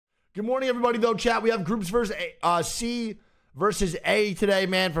Good morning, everybody, though, chat. We have groups versus C versus A today,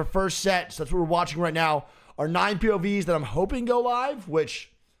 man, for first set. So that's what we're watching right now. Our 9 POVs that I'm hoping go live,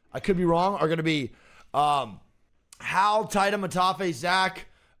 which I could be wrong, are going to be Hal, Taita, Matafe, Zach,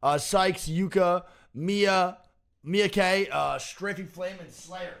 Sykes, Yuka, Mia K, Strafing Flame, and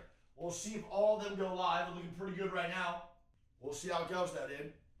Slayer. We'll see if all of them go live. We're looking pretty good right now. We'll see how it goes, though,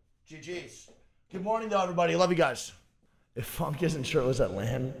 dude. GG's. Good morning, though, everybody. Love you guys. If Funk isn't shirtless at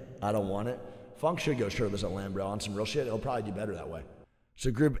LAN, I don't want it. Funk should go shirtless at LAN, bro. On some real shit, he'll probably do better that way.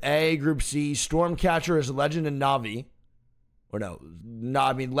 So Group A, Group C, Stormcatcher is Legend and Navi. Or no,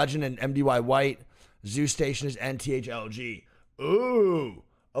 Legend and MDY White. Zoo Station is NTHLG. Ooh,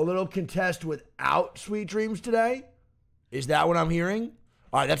 a little contest without Sweet Dreams today? Is that what I'm hearing?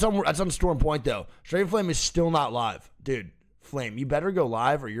 All right, that's on Storm Point, though. Straight Flame is still not live. Dude, Flame, you better go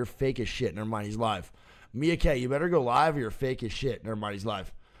live or you're fake as shit. Never mind, he's live. Mia K, you better go live or you're fake as shit. Never mind, he's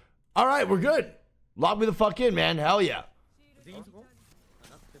live. All right, we're good. Lock me the fuck in, man. Hell yeah.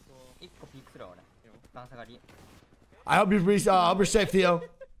 I hope you're safe, Theo.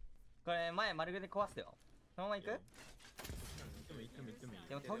 Alright,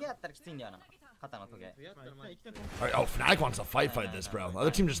 oh, Fnatic wants to fight this, bro. The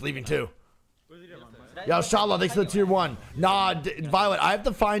other team just leaving too. Yo, Shala, thanks for the tier 1. Nah, Violet, I have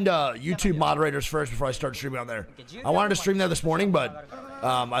to find YouTube moderators first before I start streaming on there. I wanted to stream there this morning, but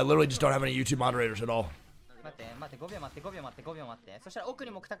I literally just don't have any YouTube moderators at all.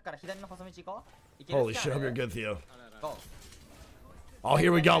 Holy shit, I hope you're good, Theo. Oh,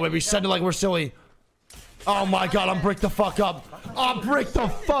 here we go, baby. Send it like we're silly. Oh my god, I'm brick the fuck up. I'm brick the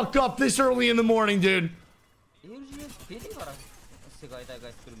fuck up this early in the morning, dude.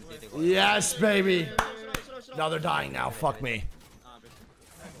 Yes, baby. No, they're dying now. Fuck me.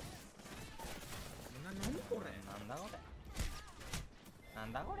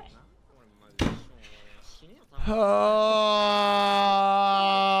 Oh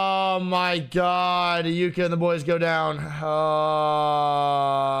my god. Yuka and the boys go down. Oh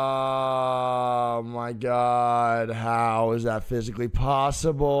my god. How is that physically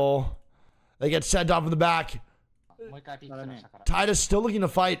possible? They get sent off in the back. Tida's still looking to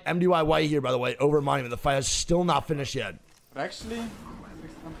fight MDY White here, by the way, over Monument. The fight is still not finished yet. Actually,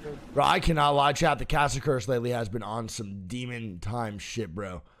 bro, I cannot lie, chat. The Castle Curse lately has been on some demon time shit,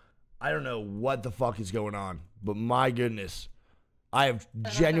 bro. I don't know what the fuck is going on, but my goodness, I have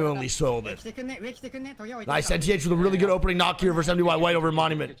genuinely soiled it. Nice NTH with a really good opening knock here versus MDY White over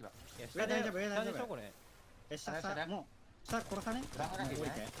Monument.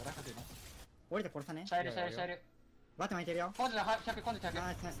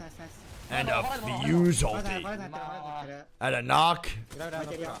 And a fuse ulti. And a knock.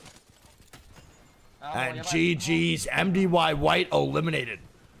 And GG's. MDY White eliminated.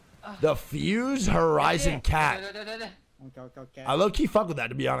 The Fuse Horizon Cat. I low-key fuck with that,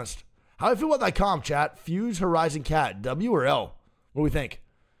 to be honest. How do I feel about that comp, chat? Fuse Horizon Cat. W or L? What do we think?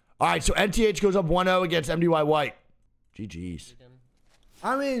 Alright, so NTH goes up 1-0 against MDY White. GG's.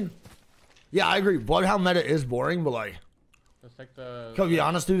 I mean, yeah, I agree. Bloodhound meta is boring, but like, to be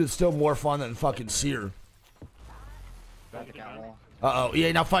honest, dude, it's still more fun than fucking Seer. Uh-oh,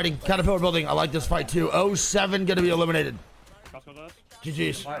 EA now fighting. Caterpillar building. I like this fight too. 07 gonna be eliminated.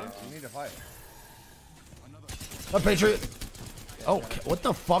 GG's. you need to fight. A Patriot. Oh, what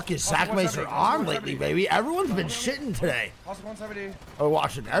the fuck is Sack Macer on lately, baby? Everyone's been shitting today. Oh,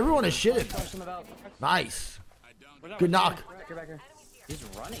 watching. Everyone is shitting. Nice. Good knock. He's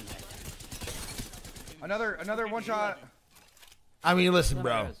running. Another one shot. I mean, listen,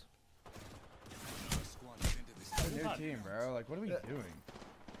 bro. New team, bro. Like, what are we doing?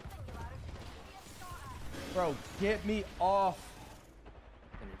 Bro, get me off.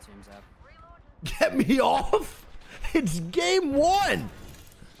 Get me off? It's game 1.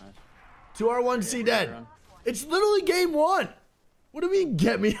 2R1C dead. It's literally game 1. What do you mean,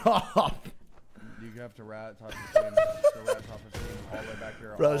 get me off? You have to rat top of the team. Go rat top of the team all the way back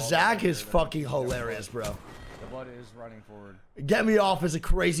here. Bro, Zach is fucking hilarious, bro. The blood is running forward. Get me off is a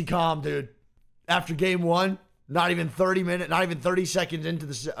crazy calm, dude. After game 1, not even 30 minutes, not even 30 seconds into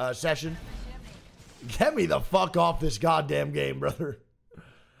the session. Get me the fuck off this goddamn game, brother.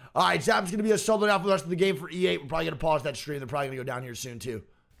 All right, Zap's going to be a solo now for the rest of the game for E8. We're probably going to pause that stream. They're probably going to go down here soon, too.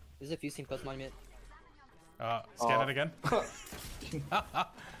 Is it fusing close monument? Scan it again.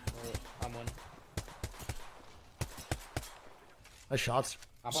 I'm one. Nice shots.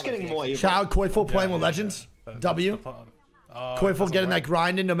 Just getting more evil. Shout out Koiful playing with Legends. W. Koiful getting that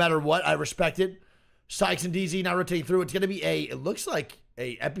grind in no matter what. I respect it. Sykes and DZ now rotating through. It's going to be it looks like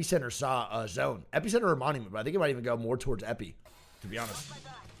a Epicenter zone. Epicenter or Monument, but I think it might even go more towards Epi, to be honest.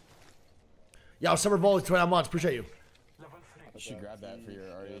 Yo, Summer Bowl is 29 months. Appreciate you. I should grab that for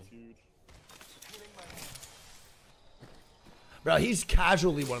your Ari. Bro, he's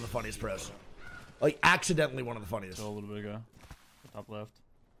casually one of the funniest pros. Like, accidentally one of the funniest. Still a little bit ago. Top left.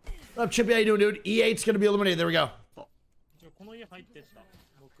 What up, Chippy? How you doing, dude? E8's gonna be eliminated. There we go.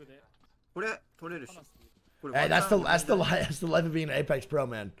 Hey, that's the life of being an Apex Pro,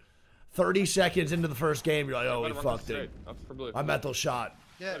 man. 30 seconds into the first game, you're like, oh, we fucked it. My mental shot.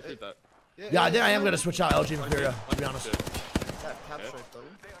 Yeah, Yeah, I think I am gonna switch out LG and Imperial, to be honest.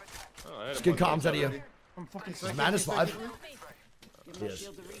 It's good comms out of you. Is Madness live? Yes.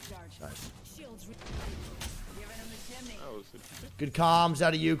 Nice. Good comms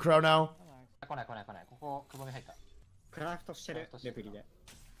out of you, Chrono. 来ない来ない来ない。ここ久保に入った。クラフトしてるレプリで。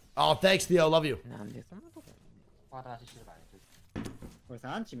 Oh, thanks, Theo. Love you. なんでそんなとこ。ここ新しいしてるからね。これ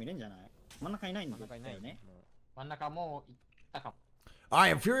さアンチ見れんじゃない？真ん中いないんだよね。真ん中もう行ったかも。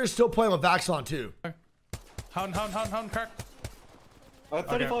Alright, Infuria's still playing with Vaxlon too. Hound, crack.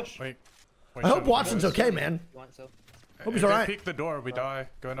 Okay, Wait. I hope Watson's okay, man. You want so? Hope he's If they alright. peek the door, we die.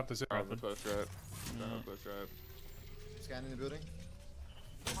 Going up the zip. Scanning the building.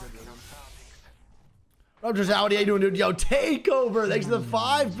 I'm just out. How you doing, dude? Yo, Takeover. Thanks for the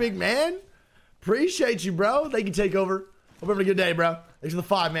 5, big man. Appreciate you, bro. Thank you, Takeover. Hope you're having a good day, bro. Thanks for the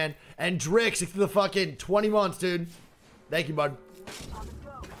 5, man. And Drix, thanks for the fucking 20 months, dude. Thank you, bud.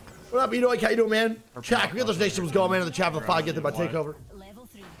 What up, Edo? How you doing, man? Chat, we get those nations going, man, in the chat for the 5. Get them by Takeover.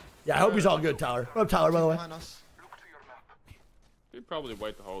 Yeah, I hope he's all good, Tyler. What up, Tyler, by the way? He'd probably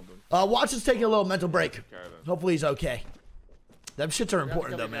wait to hold them. Watson's taking a little mental break. Hopefully he's okay. Them shits are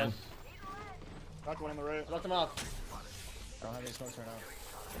important, though, man. Knocked one on the right. Locked him off. I don't have any smokes right now.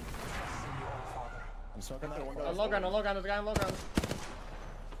 I'm smoking that one guy. On low ground, on low ground, there's a guy on low ground.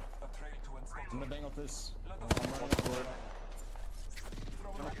 I'm gonna bang up this. I'm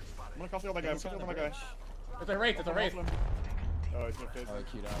gonna cross the other guy. I'm gonna my guy. It's a wraith, it's a wraith. Oh, he's gonna face. Oh,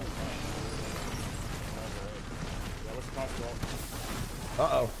 cute out. Yeah, what's the cost roll?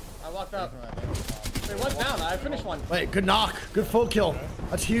 Uh-oh. I locked up. Wait, one's down. I finished one. Wait, good knock. Good full kill.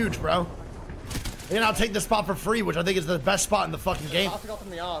 That's huge, bro. And I'll take the spot for free, which I think is the best spot in the fucking game. Cost gold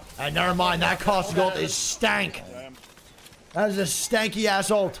me off. Never mind. That cost gold is stank. That is a stanky ass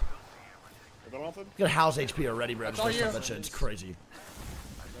ult. Get house HP already, bro. Just you. that shit. It's crazy.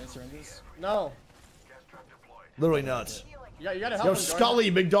 No. Literally nuts. You gotta help Yo, him, Scully,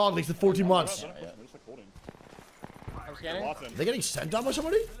 big dog, thanks to 14 months. I'm scanning. Are they getting sent on by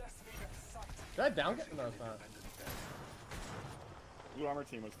somebody? Did I down get? No, it's not. Blue armor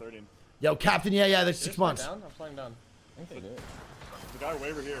team was 13. Yo, Captain, yeah, that's 6 months. Down? I'm slowing down. I think they did. The guy way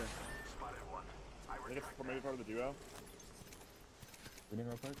over here. I think it's maybe part of the duo. Reading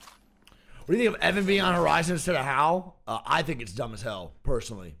real quick. What do you think of Evan being on Horizon instead of Hal? I think it's dumb as hell,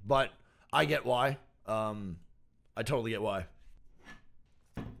 personally. But I get why. I totally get why.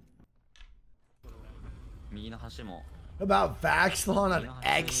 About Vaxlon on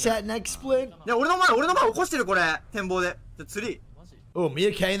egg set next split? いや俺の前起こしてるこれ展望で。釣り。 Oh,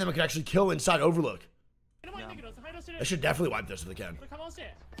 Mia K and them can actually kill inside Overlook. They should definitely wipe this if they can.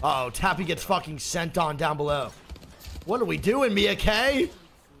 Uh oh, Tappy gets fucking sent on down below. What are we doing, Mia K?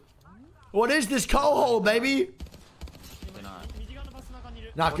 What is this co-hold, baby?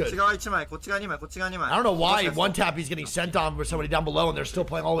 Not こっ good. ち側1枚、こっち側2枚、こっち側2枚。 I don't know why one Tappy's getting sent on with somebody down below and they're still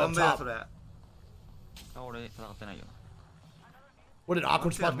playing all the way ワン up ベだそ top. れ。 What an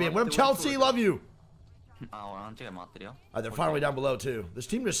awkward spot to be in. What up, Chelsea? Love you. They're finally down below, too. This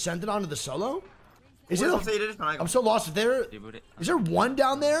team just sent it onto the solo? Is it? これ補正入れるしかないか I'm も。 so lost. Is there one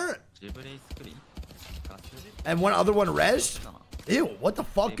down there? And one other one res? Ew, what the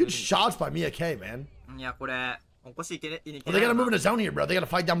fuck? Good shots by Mia K, man. いやこれ起こしいけねいけ Well, な they い gotta move in a zone here, bro. They gotta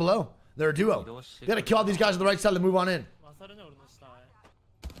fight down below. They're a duo. They gotta kill all these guys on the right side and move on in.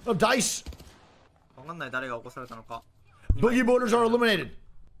 Oh, Dice. わかんない誰が起こされたのか。 Boogie Boarders are eliminated.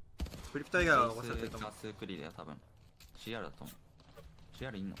 クリプト以外は起こされてると思う。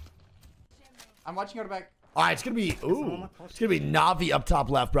 I'm watching her back. All right, it's gonna be it's gonna be Navi up top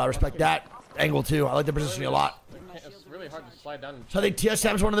left, bro. I respect that angle too. I like the positioning a lot. It's really hard to slide down. So I think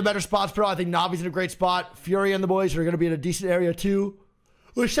TSM's one of the better spots, bro. I think Navi's in a great spot. Fury and the boys are gonna be in a decent area too.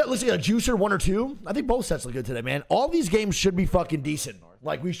 Which set looks like a juicer 1 or 2. I think both sets look good today, man. All these games should be fucking decent.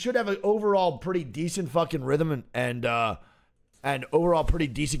 Like we should have an overall pretty decent fucking rhythm and overall pretty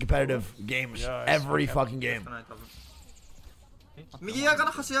decent competitive games every fucking game, 右側か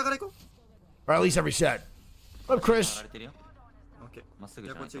ら端側から行こ or at least every set. What up, Chris? う。オッケー。じ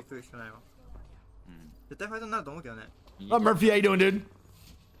ゃあこっち行くしかないわ。絶対ファイトになると思うけどね。 What up, Murphy? How you doing, dude?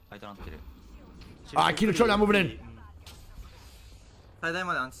 All right, keep the truck now moving in. フリプト以外は All right, keep the truck now moving in. うん。 All right, keep the truck now moving in. フリプト以外は All right, keep the truck now moving in. 最大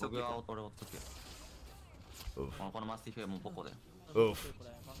までアンチしとく僕は俺追っとくよ。このマスティフェもボコで。Oof.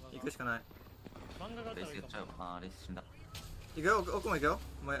 行くしかない。レース言っちゃう。あー、レース死んだ。行くよ、奥も行くよ。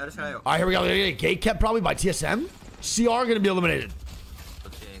お前やるしかないよ。 All right, here we go. We're gonna get gate kept probably by TSM. CR gonna be eliminated. そ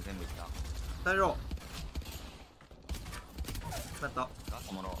っち全部いった。大丈夫。やった。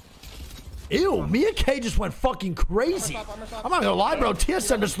おもろ。 Ew, Mia K just went fucking crazy. I'm not gonna lie, bro.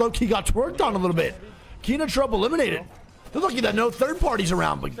 TSM just low-key got twerked on a little bit. Kina Trouble eliminated. They're lucky that no third parties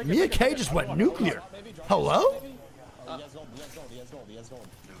around, but Mia K just went nuclear. Hello?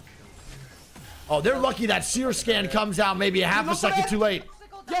 Oh, they're lucky that seer scan comes out maybe a half a second too late.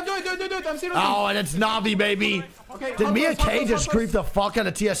 Yeah, do it. I'm serious. Oh, and it's Navi, baby. Okay, Did Mia K focus, just focus. creep the fuck out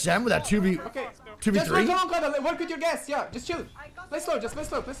of TSM with that 2v3? Okay. Just work along, Kada. Work with your gas. Yeah, just chill. Play slow. Play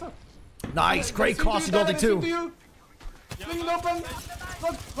slow. Nice, great Listen to costing you, ulti Dad, listen to too. you. Swing it open.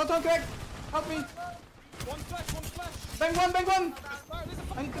 Go on, Craig. Help me. One flash. Bang one. There's a I need to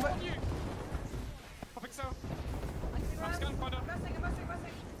fucking on you. Popping cell. I'm scanning finder.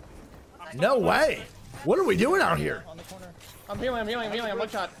 No way. What are we doing out here? I'm healing. I'm one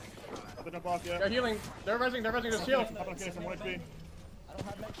shot. I'll jump off, yeah. They're healing. They're resing. Just shield. Hop on case, I'm 1 HP.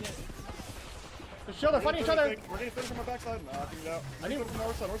 The shield. They're fighting each other. We're getting finished on my backside. Figured it out. I need- from the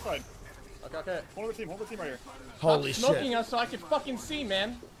north side. Okay. Hold the team right here. Holy Stop smoking shit. us so I can fucking see,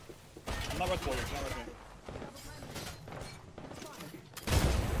 man. I'm not west for you. Not west me.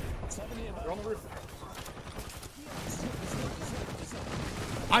 They're on the roof.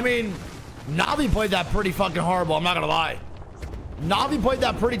 I mean, Navi played that pretty fucking horrible. I'm not gonna lie. Navi played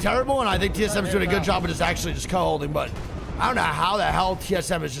that pretty terrible, and I think TSM's doing a good job of just actually just co-holding, but I don't know how the hell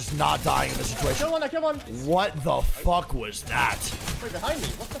TSM is just not dying in this situation. Kill one. What the fuck was that? Wait, behind me.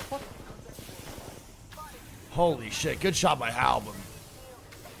 What the fuck? Holy shit. Good shot by Hal, but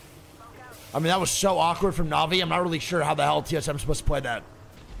I mean, that was so awkward from Navi. I'm not really sure how the hell TSM's supposed to play that.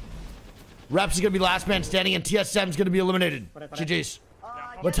 Reps is going to be last man standing, and TSM's going to be eliminated. GG's.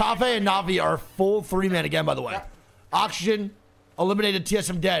 Latafe and Navi are full 3-man again, by the way. Oxygen eliminated,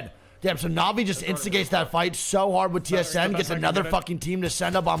 TSM dead. Damn, so Navi just instigates that fight so hard with TSM, gets another fucking team to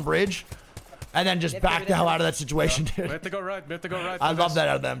send up on bridge, and then just back the hell out of that situation, We dude. have to go right. I love that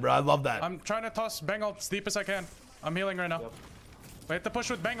out of them, bro. I love that. I'm trying to toss Bengal as deep as I can. I'm healing right now. We have to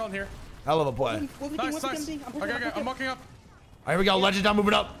push with Bengal here. Hell of a play. Nice. Okay, I'm walking up. All right, here we go. Legend down,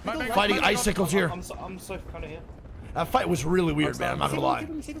 moving up. My bang, Fighting my bang. icicles here. I'm so kind of here. That fight was really weird, man. I'm not gonna lie.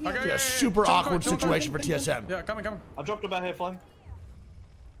 Okay, Yeah, super Jump awkward quick. situation for TSM. Yeah, coming. I dropped about here, Flame.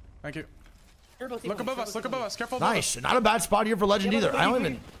 Thank you. Look above us. Careful. above Nice. Not a bad spot here for Legend either. I don't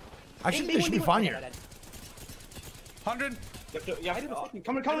even. Actually, they should be fine here. us. 100. Yeah,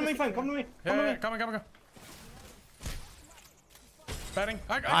 come to me, Flame. Come to me. Yeah, coming. Batting.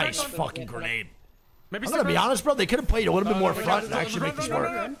 Nice fucking grenade. Maybe I'm gonna be honest, bro. They could have played a little bit more front and actually make this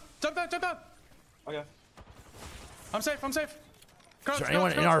work. Jump down. Okay. I'm safe. Is there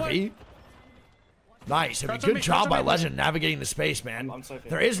anyone in RV? Nice. I mean, good job by Legend navigating the space, man. I'm safe here.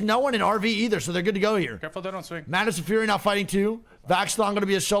 There is no one in RV either, so they're good to go here. Careful, they don't swing. Madness and Fury now fighting too. Vaxlon going to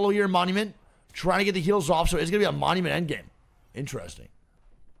be a solo here in Monument. Trying to get the heals off, so it's going to be a Monument endgame. Interesting.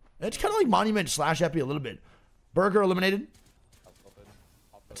 It's kind of like Monument / Epi a little bit. Burger eliminated.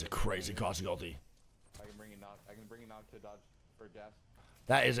 That's a crazy costing ulti. I can bring it knock to dodge for gas.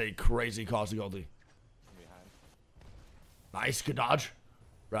 That is a crazy costing ulti. Nice, good dodge.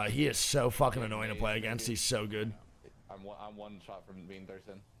 Bro, he is so fucking annoying to play against. He's so good. I'm one shot from being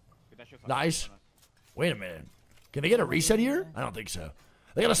Thurston. Nice. Wait a minute. Can they get a reset here? I don't think so.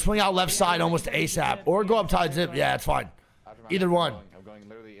 They got to swing out left side almost ASAP. Or go up tight zip. Yeah, it's fine. Either one. I'm going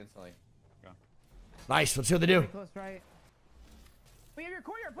literally instantly. Nice. Let's see what they do. Close right. Play your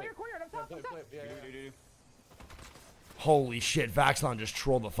courier. Up top. Holy shit. Vaxlon just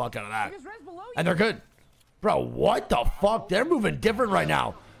trolled the fuck out of that. There's res below you. And they're good. Bro, what the fuck? They're moving different right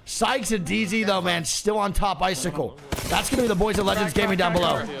now. Sykes and DZ, though, man, still on top icicle. That's going to be the boys at Legends Gaming down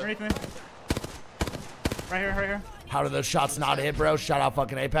below. Right here. How do those shots not hit, bro? Shout out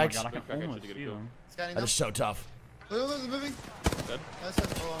fucking Apex. I can almost see him. Scanning That is so tough. Look, moving. Dead.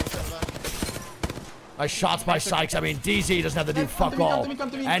 Nice shots by Sykes. I mean, DZ doesn't have to do fuck all. come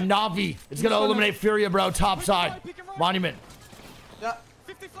to me. And Navi is going to eliminate Furia, bro. Top side. Monument. Yeah.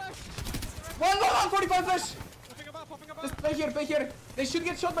 50 flash. One, 45 flash. Just play here. They should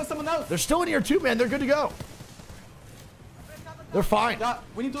get shot by someone else. They're still in here, too, man. They're good to go. They're fine. Yeah,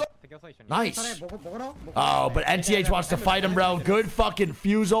 we need to. Nice. Oh, but NTH wants to fight him, bro. Good fucking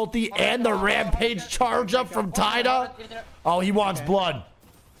fuse ulti and the rampage charge up from Taida. Oh, he wants blood.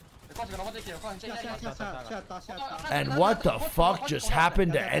 And what the fuck just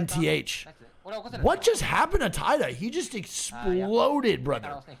happened to NTH? What just happened to Taida? He just exploded,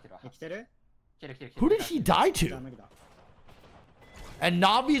 brother. Who did he die to? And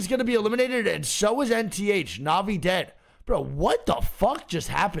Navi is going to be eliminated, and so is NTH. Navi dead. Bro, what the fuck just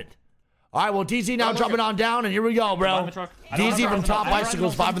happened? All right, well, DZ now dropping on down, and here we go, bro. DZ from Top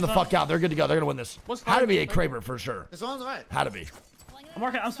Bicycles vibing the fuck out. They're good to go. They're going to win this. Had to be a Kraber for sure. Had to be. I'm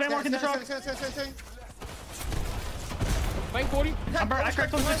spam marking the truck. Flank 40. I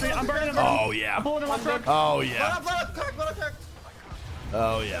cracked on the I'm burning him. Oh, yeah. I'm pulling him on truck. Oh, yeah.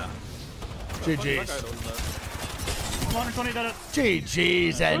 Oh, yeah. GG's. 120 did it.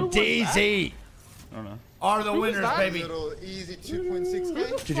 GG's and DZ I don't know. are the winners, baby. Easy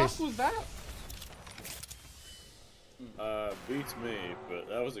 2.6K. GG's. was that? Beats me, but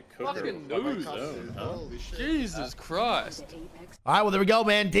that was a cooker. Fucking That might lose. cost you. Holy shit. Jesus Christ. All right, well, there we go,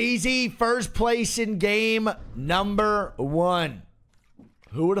 man. DZ, first place in game number 1.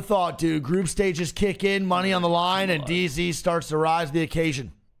 Who would have thought, dude? Group stages kick in, money on the line, and DZ starts to rise to the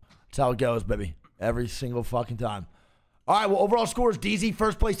occasion. That's how it goes, baby. Every single fucking time. All right, well, overall scores, DZ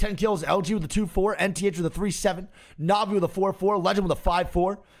first place, 10 kills. LG with a 2-4. NTH with a 3-7. Navi with a 4-4. Legend with a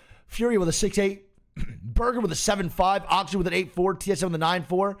 5-4. Fury with a 6-8. Burger with a 7-5. Oxy with an 8-4. TSM with a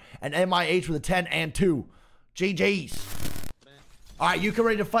 9-4. And MIH with a 10 and 2. GG's. All right, Yuka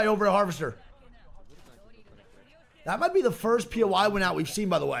ready to fight over a Harvester. That might be the first POI win out we've seen,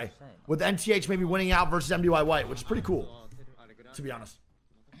 by the way. With NTH maybe winning out versus MDY White, which is pretty cool, to be honest.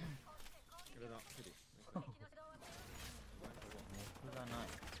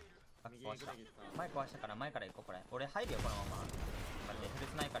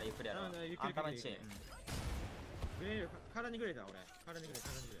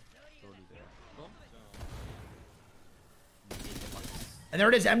 And there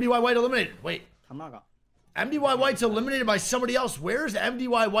it is, MDY White eliminated. Wait. MDY White's eliminated by somebody else. Where's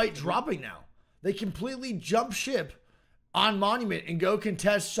MDY White dropping now? They completely jump ship on Monument and go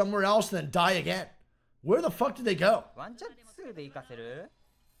contest somewhere else and then die again. Where the fuck did they go?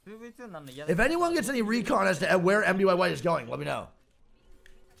 If anyone gets any recon as to where MDY White is going, let me know.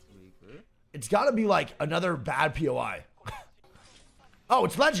 It's got to be like another bad POI. Oh,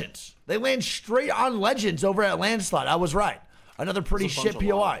 it's Legends. They land straight on Legends over at Landslide. I was right. Another pretty shit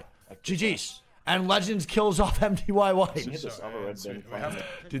POI. GG's. And Legends kills off MDY White.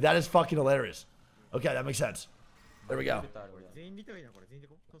 Dude, that is fucking hilarious. Okay, that makes sense. There we go.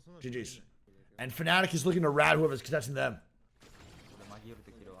 GG's. And Fnatic is looking to rat whoever's contesting them.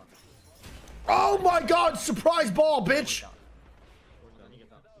 Oh my god, surprise ball, bitch!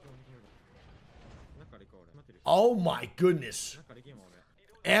 Oh my goodness.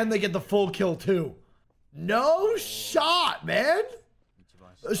 And they get the full kill too. No shot, man!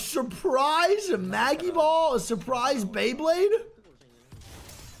 A surprise Maggie Ball? A surprise Beyblade?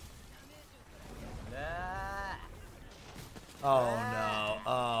 Oh no.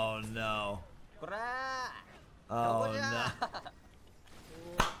 Oh no. Oh no.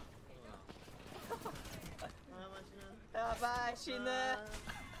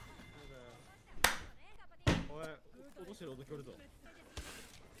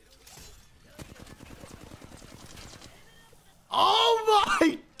 Oh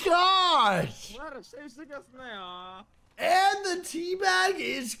my gosh! And the teabag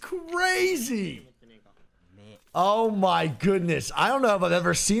is crazy. Oh my goodness. I don't know if I've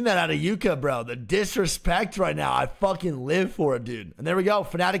ever seen that out of Yuka, bro. The disrespect right now. I fucking live for it, dude. And there we go.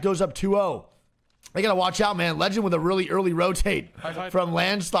 Fnatic goes up 2-0. They gotta watch out, man. Legend with a really early rotate from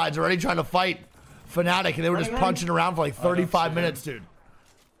landslides already trying to fight Fnatic, and they were just punching around for like 35 minutes, dude.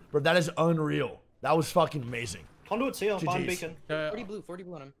 Bro, that is unreal. That was fucking amazing. Conduit's here, behind beacon. 40 blue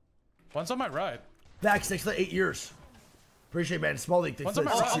on him. One's on my right. Back 6 to 8 years. Appreciate it, man. Small league. One's on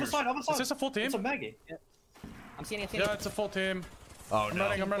my right. Other side. Is this a full team? It's a Maggie. Yeah. I'm seeing it. Yeah, it's a full team. Oh no.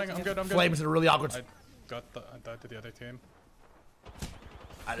 I'm running. I'm good. Flames in a really awkward. I died to the other team.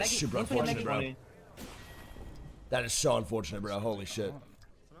 That is super unfortunate, bro. That is so unfortunate, bro. Holy shit.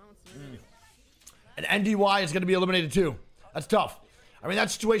 And NDY is going to be eliminated too. That's tough. I mean,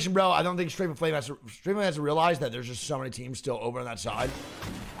 that situation, bro, I don't think Straven Flame has to realize that there's just so many teams still over on that side.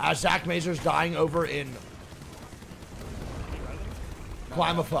 As Zach Mazur's dying over in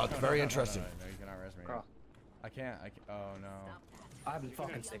Climafuck. Very interesting. No, you cannot res me. I can't. Oh no. I'm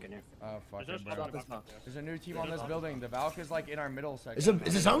fucking sick in here. Oh fuck it, bro. There's a new team on this building. The Valk is like in our middle section.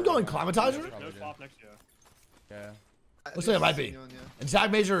 Is his own going Climatizer? Yeah. Looks like it might be. And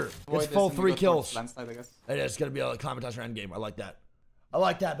Zach Mazur gets full 3 kills. Landslide, I guess. It is going to be a Climatizer endgame. I like that. I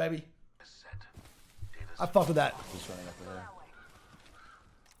like that, baby. I fuck with that.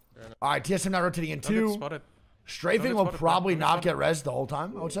 Alright, TSM now rotating in 2. Strafen will probably not get res the whole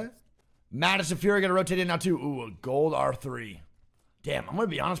time, I would say. Madison Fury gonna rotate in now too. Ooh, a gold R3. Damn, I'm gonna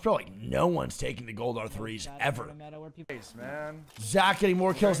be honest, bro. Like no one's taking the gold R3s ever. Man. Zach getting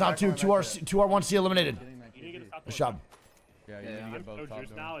more kills now too. 2R1C eliminated. Good job. Yeah, you need to get both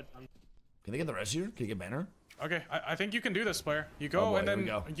top down. Can they get the rest here? Can you get banner? Okay, I think you can do this, player. You go and then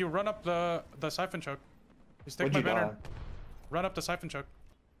you run up the siphon choke. You stick my banner. Run up the siphon choke.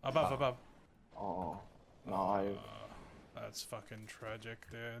 Above. Oh, no, That's fucking tragic,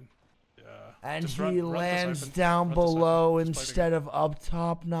 dude. Yeah. And Just he run lands the siphon. down Run the below siphon. Just play instead of up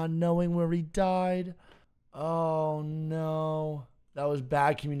top, not knowing where he died. Oh no. That was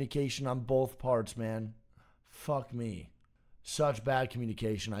bad communication on both parts, man. Fuck me. Such bad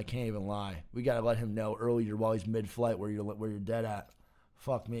communication, I can't even lie. We gotta let him know earlier while he's mid-flight where you're dead at.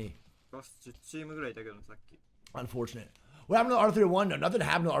 Fuck me. Unfortunate. What happened to the R301? No, nothing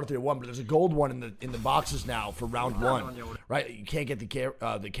happened to the R301, but there's a gold one in the boxes now for round 1. Right? You can't get the care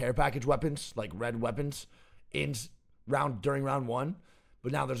package weapons, like red weapons, during round 1.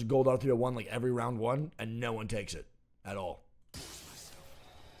 But now there's a gold R301 like every round 1, and no one takes it at all.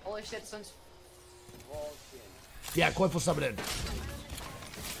 Holy shit, since. Yeah, Coinful sub it in.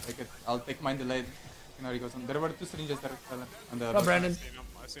 Take it. I'll take mine delayed. He goes on. There were 2 syringes there. On the What's up, Brandon? How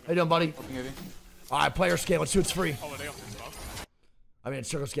you doing, buddy? All right, player scan. Let's do it's free. I mean,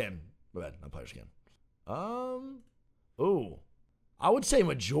 circle scan. My bad, not player scan. Ooh. I would say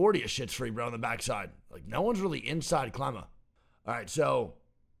majority of shit's free, bro, on the backside. Like, no one's really inside Clemma. All right, so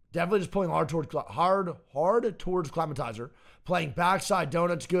definitely just pulling hard towards Clematizer. Playing backside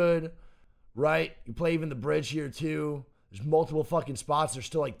Donut's good, right? You play even the bridge here, too. There's multiple fucking spots. There's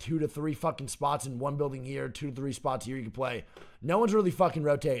still like 2 to 3 fucking spots in one building here, 2 to 3 spots here you can play. No one's really fucking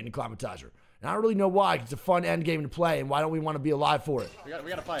rotating in Clematizer. And I don't really know why, 'cause it's a fun end game to play, and why don't we want to be alive for it? We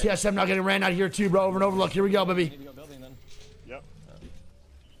gotta fight. TSM not getting ran out here too, bro. Over and over. Look, here we go, baby. Yep.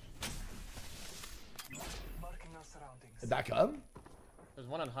 Back up. There's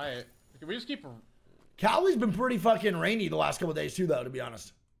one on Hyatt. Can we just keep... Cali's been pretty fucking rainy the last couple days too, though, to be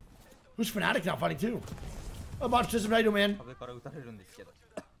honest. Who's Fnatic now fighting too? Oh, Monster, how you doing, man?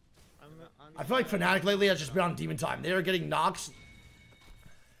 I feel like Fnatic lately has just been on demon time. They are getting knocks.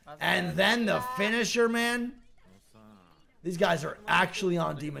 And then the finisher, man. These guys are actually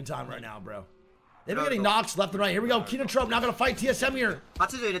on demon time right now, bro. They've been getting knocks left and right. Here we go. Kinotrope now gonna fight TSM here.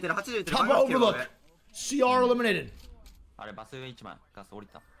 Top overlook. CR eliminated.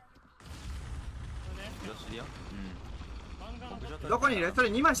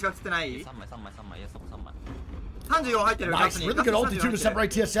 Nice. Really good altitude to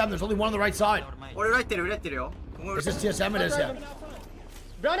separate TSM. There's only one on the right side. Is this TSM? It is, yeah.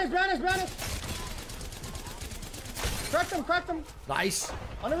 Brandis! Crack them! Nice.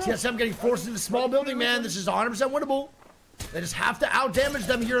 TSM getting forced into the small building, man. This is 100% winnable. They just have to outdamage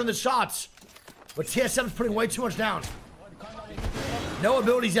them here in the shots. But TSM's putting way too much down. No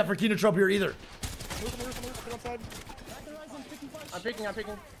abilities yet for Kinotrope here either. I'm picking. I got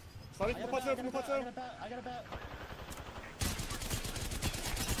a bat.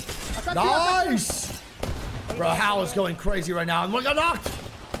 Nice! Bro, Hal is going crazy right now. And one got knocked.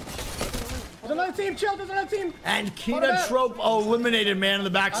 There's another team, chill, there's another team. And Kinotrope eliminated, man, on the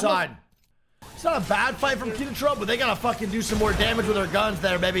backside. It's not a bad fight from Kinotrope, but they gotta fucking do some more damage with their guns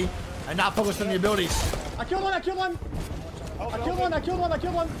there, baby. And not focus on the abilities. I killed one.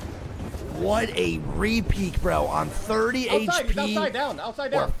 What a re-peak, bro. On 30 HP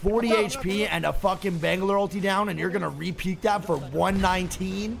outside or down. 40 HP and a fucking Bangalore ulti down, and you're gonna re-peak that for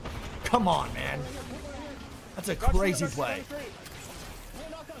 119? Come on, man. That's a crazy play.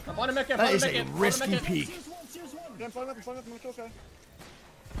 That is a risky peak.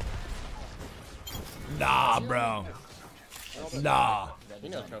 Nah, bro. Nah.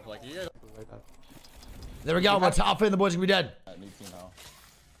 There we go. We're top in. The boys gonna be dead.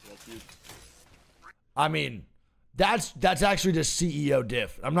 I mean, that's actually just CEO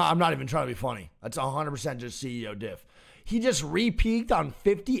diff. I'm not even trying to be funny. That's 100% just CEO diff. He just re-peaked on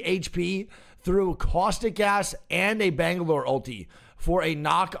 50 HP through Caustic Gas and a Bangalore ulti for a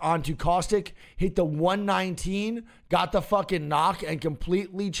knock onto Caustic. Hit the 119, got the fucking knock, and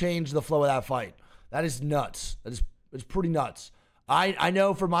completely changed the flow of that fight. That is nuts. It's pretty nuts. I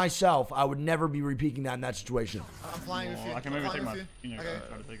know for myself, I would never be re-peaking that in that situation. I'm flying with you. I can maybe take my... Okay.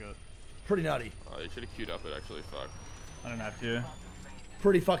 Try to take it. Pretty nutty. You should have queued up it, actually. Fuck. I didn't have to.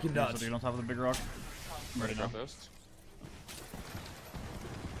 Pretty fucking nuts. So you don't have the big rock. I'm ready now.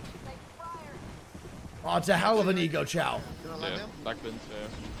 Oh, it's a hell of an ego, Chow. Yeah, back bins, yeah.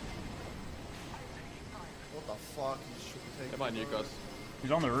 What the fuck? He should take It might nuke us.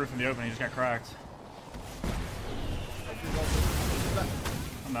 He's on the roof in the open, he just got cracked.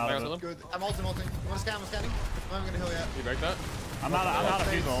 I'm I'm out of it. Good. I'm ulting. You wanna scan? I'm scanning. I'm not even gonna heal yet. You break that? I'm out of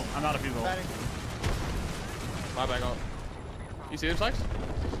fuse ult. I'm out of fuse ult. My bag up. You see them, Sykes?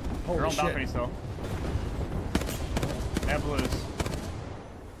 They're on balcony still. They have blues.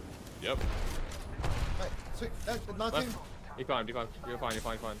 Yep. Wait, sweet. Not Left. You're fine. You're fine.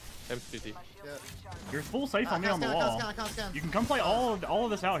 M50. Yeah. You're full safe on me on the wall. I can't scan. You can come play all of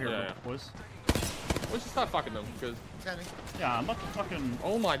this out here, Yeah. boys. Let's just start fucking them, because... Scanning. Yeah, I'm about to fucking...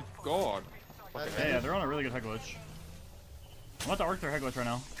 Oh my god. Yeah, they're on a really good head glitch. I'm about to arc their head glitch right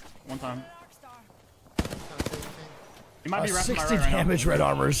now. One time. You might be wrapping my 60 right damage now. red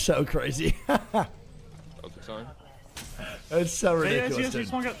armor is so crazy. Okay, sorry. It's so ridiculous.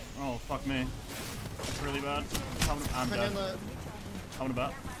 Yes, oh, fuck me. It's really bad. I'm dead. Coming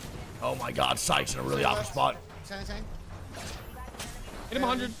about. Oh my god, Sykes in a really awkward spot. Scanning. Hit him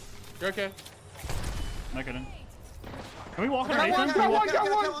 100. You're okay. Make it in. Can we walk on Nathan?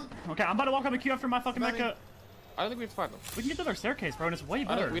 Okay, I'm about to walk on the queue after my fucking mecha. I don't think we have to fight them. We can get to their staircase, bro, and it's way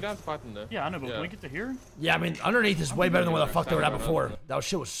better. We don't have to fight them though. Yeah, I know, but can we get to here? Yeah, I mean, underneath is way better than where the fuck they were at before. That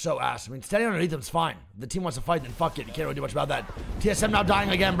shit was so ass. I mean, standing underneath them is fine. If the team wants to fight, then fuck it. You can't really do much about that. TSM now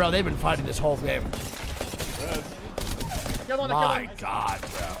dying again, bro. They've been fighting this whole game. My god,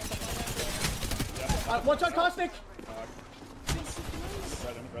 bro. Watch out, Caustic!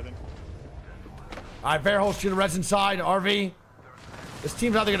 Alright, Fairhole shoot a res inside. RV. This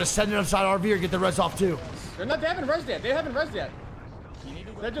team's either gonna send it inside RV or get the res off too. They haven't rezzed yet. They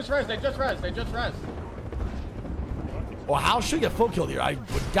just rezzed. Well, how should he get full kill here? I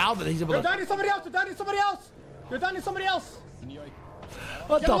would doubt that he's able They're to. downing somebody else!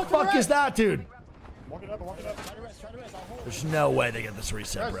 What the fuck is that, dude? Walk it up. There's no way they get this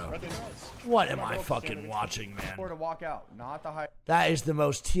reset, bro. What am I fucking watching, man? To walk out, not the high. That is the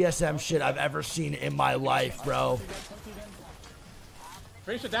most TSM shit I've ever seen in my life, bro.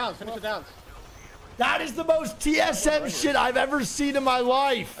 Finish it down. That is the most TSM shit I've ever seen in my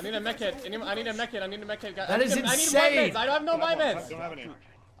life. I need a mech hit. Guys. That is insane. I have no my meds. I don't have any.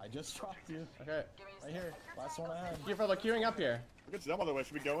 I just dropped you. Okay. Right here. Last one I had. Here for the queuing up here. We're good to them, by the way.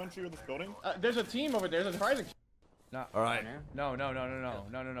 Should we go into this building? There's a team over there. There's a surprising. All right. No.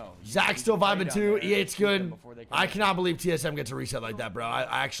 Zach's still vibing too. E8's good. I cannot believe TSM gets a reset like that, bro.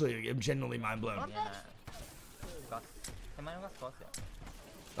 I actually am genuinely mind blown.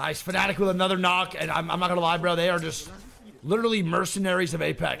 Nice. Fnatic with another knock, and I'm not gonna lie, bro. They are just literally mercenaries of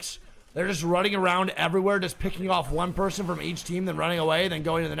Apex. They're just running around everywhere, just picking off one person from each team, then running away, then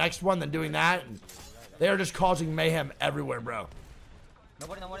going to the next one, then doing that. And they are just causing mayhem everywhere, bro.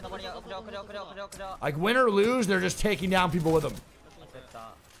 Like, win or lose, they're just taking down people with them.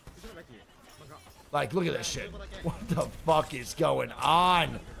 Like, look at this shit. What the fuck is going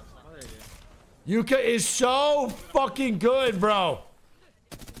on? Yuka is so fucking good, bro.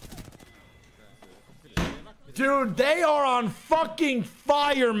 Dude, they are on fucking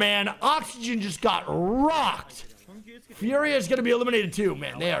fire, man. Oxygen just got rocked. Furia is going to be eliminated too,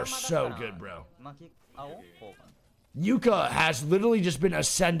 man. They are so good, bro. Yuka has literally just been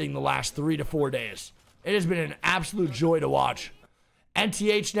ascending the last 3 to 4 days. It has been an absolute joy to watch.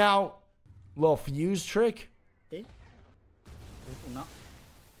 NTH now, little fuse trick.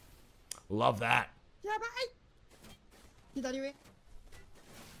 Love that.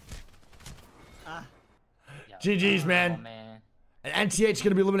 GG's, man. And NTH is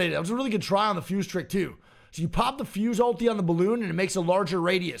going to be eliminated. That was a really good try on the fuse trick, too. So you pop the fuse ulti on the balloon, and it makes a larger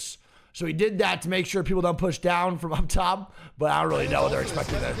radius. So he did that to make sure people don't push down from up top, but I don't really know what they're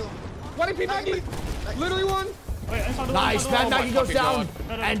expecting there. 1 P90! Literally one! Nice, Mad Maggie goes down,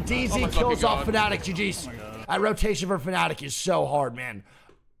 and DZ kills off Fnatic. GG's. That rotation for Fnatic is so hard, man.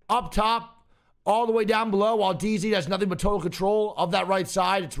 Up top, all the way down below, while DZ has nothing but total control of that right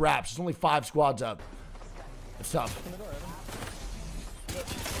side, it's wraps. It's only 5 squads up. It's tough.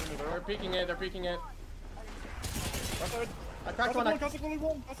 They're peeking it. I cracked one.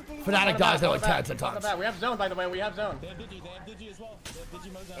 Fnatic dies there like 10 times. We have zone, by the way. We have zone. They have Digi as well. They have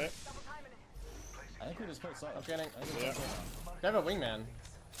Digi Mozart. I think we just put side. Okay, they have a wingman.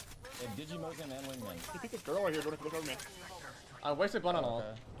 They have Digi Mozart and wingman. You think this girl right here, don't look over me. I wasted blood on all.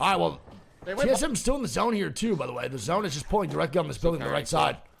 All right, well, TSM's still in the zone here too, by the way. The zone is just pulling directly on this building on the right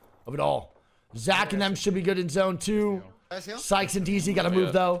side of it all. Zach and them should be good in zone 2. Sykes and DZ got to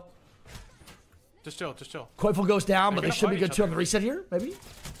move, though. Just chill. Koifel goes down, but they should be good too on the reset here, maybe?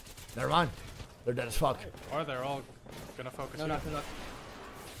 Never mind. They're dead as fuck. Or they're all gonna focus. No.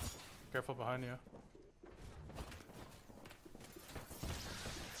 Careful behind you.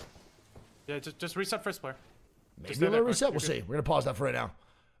 Yeah, just reset first player. Maybe a little reset. We'll see. We're going to pause that for right now.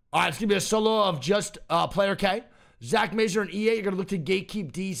 All right, it's going to be a solo of just player K. Zach Mazer and E8 are going to look to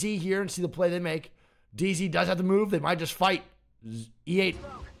gatekeep DZ here and see the play they make. DZ does have to move. They might just fight E8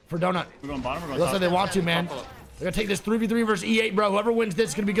 for donut. We're going bottom. We're going Looks top. like they want to, man. They're going to take this 3v3 versus E8, bro. Whoever wins this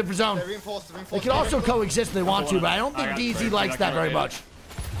is going to be good for zone. They can also coexist if they want to, but I don't think DZ likes that very much.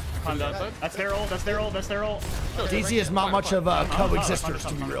 That's their ult. That's their ult. That's their ult. DZ is not much of coexisters,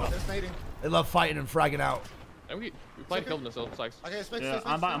 to be real. They love fighting and fragging out. We played killing this ult, Sykes. Yeah,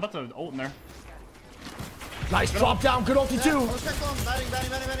 I'm about to ult in there. Nice drop down. Good ulti, too.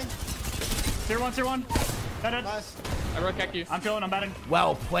 Tier 1. Dead. Everyone keck you. I'm killing. I'm batting.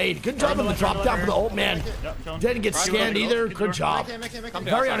 Well played. Good job on the drop down for the ult, man. Didn't get scanned either. Good job.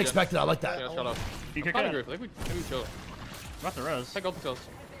 Very unexpected. I like that. Yeah, shut up. You kick I it. agree. Like we chill. About to res. Take ult kills.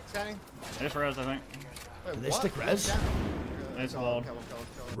 Scanning. It is res, I think. Did they stick res? It's walled.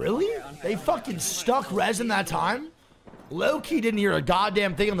 Really? They fucking stuck res in that time? Low-key didn't hear a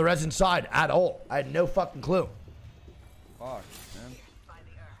goddamn thing on the res inside at all. I had no fucking clue. Fuck, man.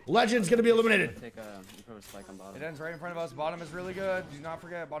 Legend's gonna be eliminated. Take a spike on bottom. It ends right in front of us. Bottom is really good. Do not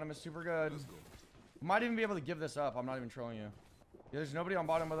forget, bottom is super good. We might even be able to give this up. I'm not even trolling you. Yeah, there's nobody on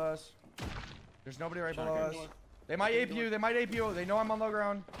bottom with us. There's nobody right below us. They might ape you. They might ape you. They know I'm on low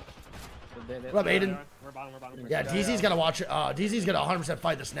ground. What up, Aiden? We're bottom. Yeah, DZ's gonna watch it. DZ's gonna 100%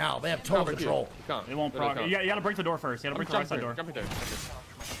 fight this now. They have total control. It won't proc. You gotta break the door first. You gotta break the right side door. Jumping there.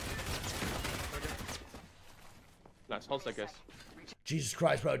 Nice. Hold stick, guys. Jesus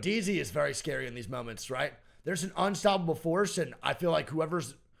Christ, bro. DZ is very scary in these moments, right? There's an unstoppable force, and I feel like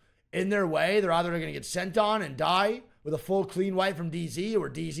whoever's in their way, they're either gonna get sent on and die with a full clean wipe from DZ, or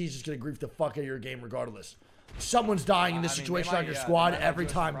DZ's just gonna grief the fuck out of your game regardless. Someone's dying in this situation on your squad every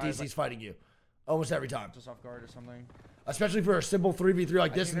time DZ's fighting you. Almost every time. Just off guard or something. Especially for a simple 3v3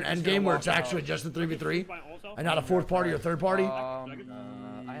 like this in endgame where it's actually just a 3v3 and not a fourth party or third party. I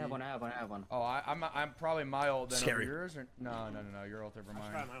have one. Oh, I'm probably my ult then Scary. over yours. Or, no, your ult over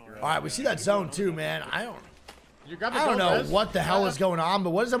mine. All right, we see that zone too, man. I don't know what the hell is going on, but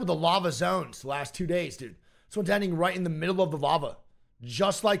what is up with the lava zones the last 2 days, dude? This one's ending right in the middle of the lava,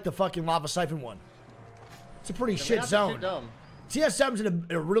 just like the fucking lava siphon one. It's a pretty shit zone. TSM's in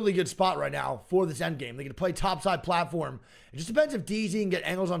a really good spot right now for this end game. They can play topside platform. It just depends if DZ can get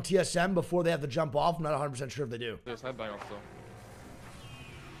angles on TSM before they have to jump off. I'm not 100% sure if they do. There's headbang also.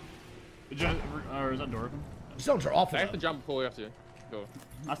 Or is that door open? Zones are awful. I have to jump before we have to go.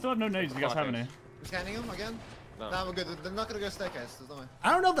 I still have no nades. You guys have any? We're scanning him again? No, we're good. They're not gonna go staircase. There's no way.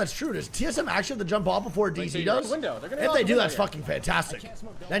 I don't know if that's true. Does TSM actually have to jump off before DZ does? If they do, that's fucking fantastic.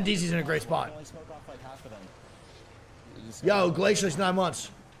 Then DZ's in a great spot. Yo, Glacial's 9 months.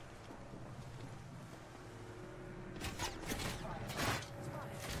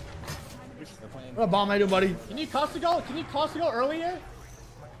 What up, bomb? How you doing, buddy? Can you Costa go earlier?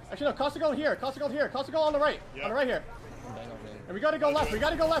 Actually, no, Costa go here. Costa go on the right. On the right here. And we gotta go left.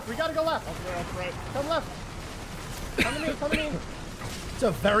 Come left. Come to me. It's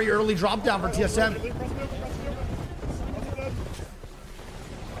a very early drop down for TSM.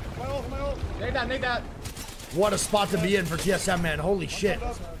 Nade that. What a spot to be in for TSM, man. Holy shit.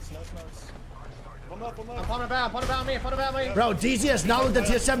 I'm pulling about me. Bro, DZ has not looked at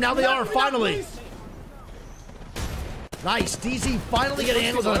TSM. Now they are, finally. Nice. DZ finally getting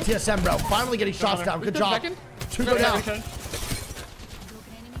angles on the TSM, bro. Finally getting shots down. Good job. 2 go down.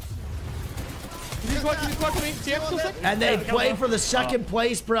 And they play for the second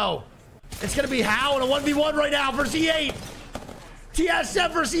place, bro. It's going to be How in a 1v1 right now versus E8.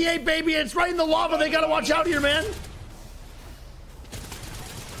 TSM versus E8, baby. It's right in the lava. They got to watch out here, man.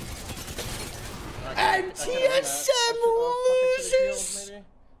 And TSM loses.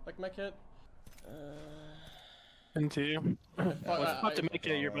 Like my kid. Into you. About to make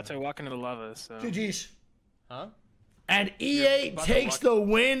it, you're about to walk into the lava, so. GG's. Huh? And E8 takes the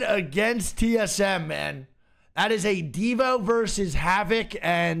win against TSM, man. That is a Devo versus Havoc.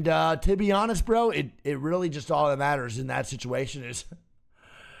 And to be honest, bro, it really just all that matters in that situation is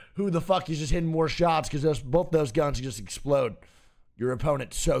who the fuck is just hitting more shots, because both those guns can just explode your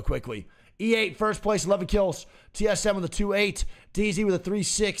opponent so quickly. E8 first place, 11 kills. TSM with a 2-8. DZ with a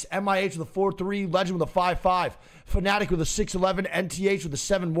 3-6. MIH with a 4-3. Legend with a 5-5. Fnatic with a 6-11. NTH with a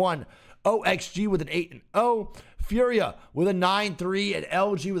 7-1. OXG with an 8-0. Furia with a 9-3. And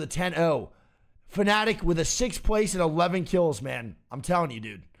LG with a 10-0. Fnatic with a 6th place and 11 kills, man. I'm telling you,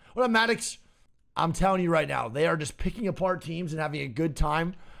 dude. What up, Maddox? I'm telling you right now, they are just picking apart teams and having a good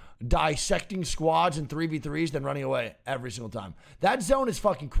time, dissecting squads and 3v3s, then running away every single time. That zone is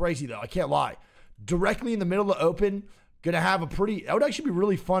fucking crazy, though. I can't lie. Directly in the middle of the open, Gonna have a pretty, that would actually be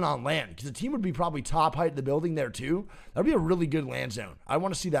really fun on LAN because the team would be probably top height of the building there too. That'd be a really good LAN zone. I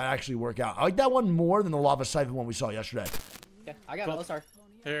want to see that actually work out. I like that one more than the Lava Siphon one we saw yesterday. Yeah, I got it. Let's start.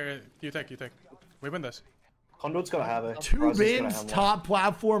 Here, you take. We win this. Conduit's gonna have it. 2 bins, top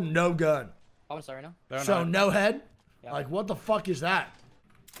platform, no gun. I'm gonna start right now. So no head? Yeah. Like what the fuck is that?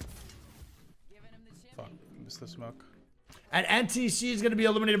 Fuck, missed the smoke. And NTC is gonna be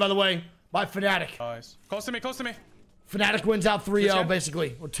eliminated, by the way, by Fnatic. Nice. Close to me. Fnatic wins out 3-0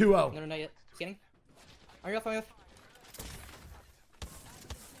 basically, or 2-0. No, not yet. Scanning. Are you off?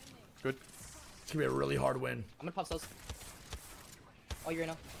 Good. It's gonna be a really hard win. I'm gonna pop cells. Oh, you're right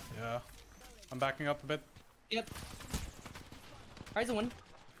now. Yeah. I'm backing up a bit. Yep. Horizon 1.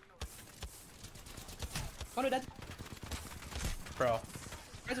 Condo dead. Bro.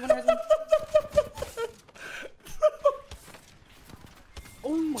 Horizon 1.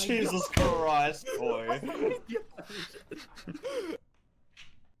 Oh my Jesus Christ, boy.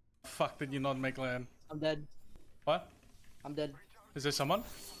 Fuck, did you not make LAN? I'm dead. What? I'm dead. Is there someone?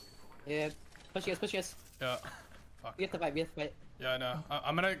 Yeah. Push yes. Yeah. Fuck. We have to fight. Yeah, I know.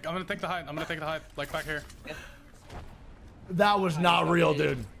 I'm gonna take the height. Like back here. Yeah. That was not real,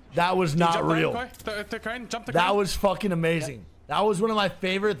 dude. That was not real. That was fucking amazing. That was one of my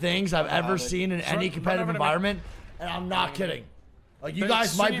favorite things I've ever seen in any competitive environment, and I'm not kidding. Like you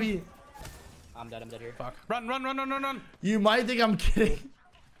guys might be. I'm dead here. Fuck. Run. You might think I'm kidding.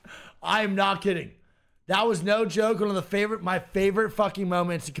 I am not kidding. That was no joke. One of my favorite fucking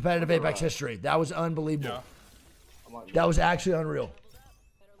moments in competitive Apex history. That was unbelievable. Yeah. That was actually unreal.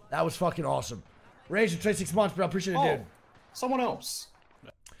 That was fucking awesome. Rage for 26 months, bro. Appreciate it, dude. Someone else.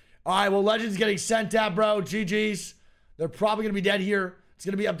 All right, well, Legend's getting sent out, bro. GG's. They're probably going to be dead here. It's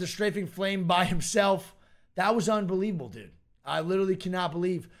going to be up to Strafing Flame by himself. That was unbelievable, dude. I literally cannot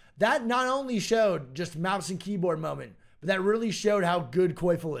believe. That not only showed just mouse and keyboard moment, but that really showed how good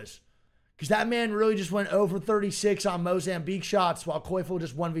Koifel is. Because that man really just went 0 for 36 on Mozambique shots while Koifel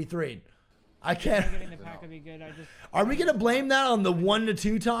just 1v3'd. I can't. Are we going to blame that on the 1 to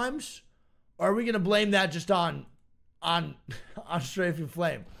 2 times? Or are we going to blame that just on Strafing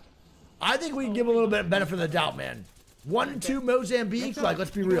Flame? I think we can give a little bit benefit of the doubt, man. 1 to 2 Mozambique, like, let's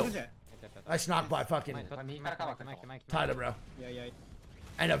be real. Nice knock by fucking Tida, bro.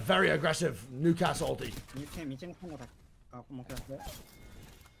 And a very aggressive Newcastle ulti.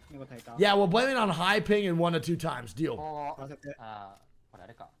 Yeah, we'll blame it on high ping and 1 to 2 times. Deal.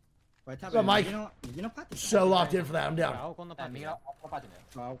 So Mike, so locked in for that. I'm down.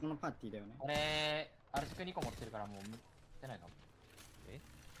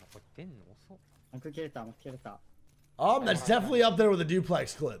 That's definitely up there with a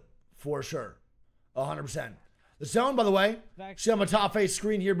duplex clip. For sure. 100%. The zone, by the way, see on my top face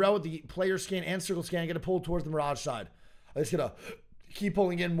screen here, bro, with the player scan and circle scan, going to pull towards the Mirage side. I'm just going to keep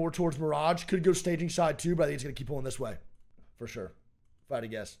pulling in more towards Mirage. Could go staging side too, but I think it's going to keep pulling this way. For sure. If I had to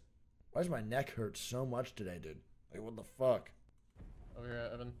guess. Why does my neck hurt so much today, dude? Like, what the fuck? Over here,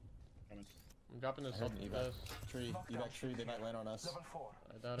 Evan. I'm dropping this tree. Evac tree, they might land on us.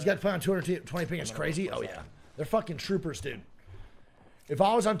 He's got to play on 220 ping. It's crazy. Oh, yeah. They're fucking troopers, dude. If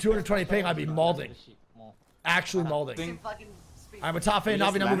I was on 220 ping, I'd be maulding. Actually maulding. I'm a top fan,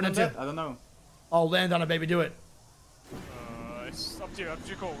 Navi, not moving into. I don't know. I'll land on it, baby. Do it. It's up to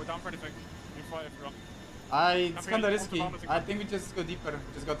you. Cool. We're down for anything. You fight if you're wrong. It's kind of risky. I think we just go deeper.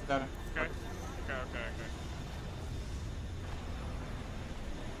 Just go to there. Okay.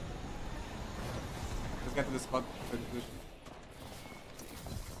 Let's get to the spot.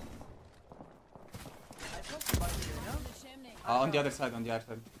 On the other side,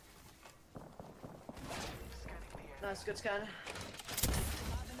 Nice, good scan.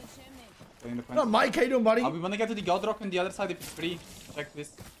 No, Mike, how you doing, buddy? We want to get to the God Rock on the other side if it's free. Check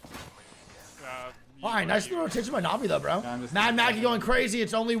this. Alright, nice little rotation by Navi, though, bro. Yeah, Mad Mackie going crazy.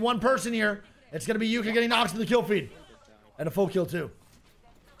 It's only one person here. It's going to be Yuka getting knocked to the kill feed. And a full kill, too.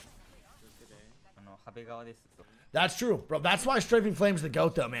 That's true, bro. That's why Strafing Flame's the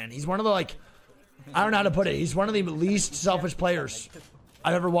GOAT, though, man. He's one of the, like, I don't know how to put it. He's one of the least selfish players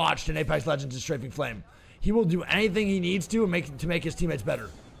I've ever watched in Apex Legends is Strafing Flame. He will do anything he needs to make his teammates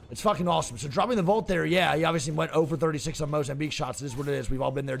better. It's fucking awesome. So dropping the Volt there, yeah, he obviously went 0 for 36 on Mozambique shots. It is what it is. We've all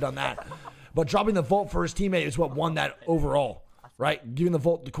been there, done that. But dropping the Volt for his teammate is what won that overall, right? Giving the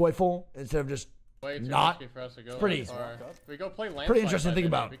Volt to Koifel instead of just not. Pretty interesting to think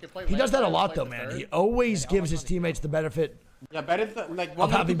about. He does that a lot, though, man. He always gives his teammates the benefit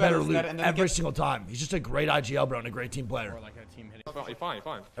of having better loot every single time. He's just a great IGL, bro, and a great team player. Fine.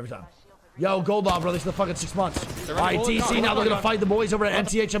 Every time. Yo, Gold Dog, brother. It's the fucking 6 months. All right, DC. Now they're going to fight the boys over at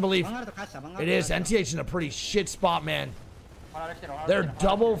NTH, I believe. It is. NTH in a pretty shit spot, man.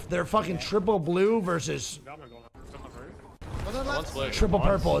 They're fucking triple blue versus triple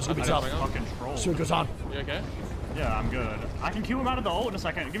purple. It's going to be tough. See what goes on. You okay? Yeah, I'm good. I can Q him out of the ult in a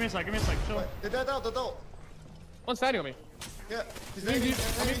second. Give me a sec. Chill. They're out. One's standing on me. Yeah.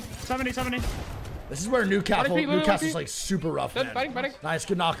 70. This is where Newcastle's like super rough, man. Fighting. Nice,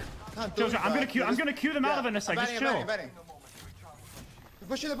 good knock. Chill, I'm gonna Q them out of it in a sec. Just chill. They're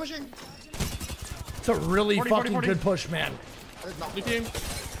pushing. It's a really 40. Good push, man.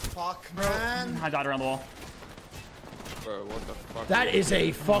 Fuck, man. I died around the wall. Bro, what the fuck? That is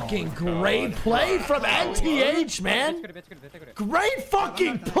a fucking great play from NTH, man. Great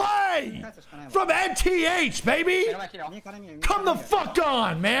fucking play from NTH, baby. Come the fuck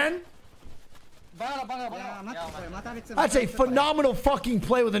on, man. That's a phenomenal fucking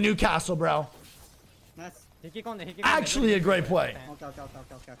play with the Newcastle, bro. Actually a great play.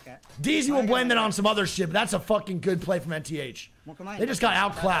 DZ will blame that on some other shit, but that's a fucking good play from NTH. They just got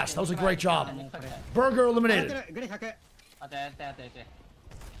outclassed. That was a great job. Burger eliminated.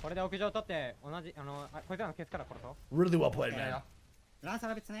 Really well played, man.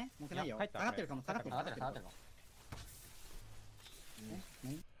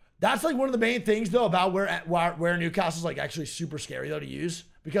 That's like one of the main things though about where Newcastle's like actually super scary though to use,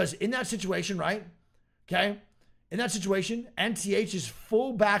 because in that situation, right? Okay, in that situation, NTH is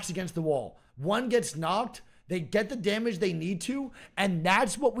full backs against the wall. One gets knocked, they get the damage they need to, and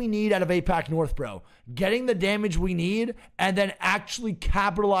that's what we need out of APAC North, bro. Getting the damage we need and then actually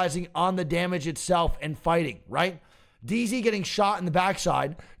capitalizing on the damage itself and fighting, right? DZ getting shot in the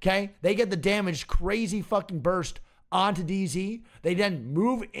backside, okay? They get the damage, crazy fucking burst onto DZ. They then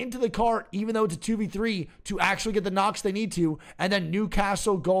move into the cart, even though it's a 2v3, to actually get the knocks they need to, and then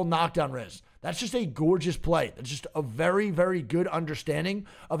Newcastle goal knockdown res. That's just a gorgeous play. That's just a very, very good understanding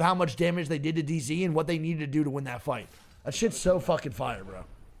of how much damage they did to DZ and what they needed to do to win that fight. That shit's so fucking fire, bro.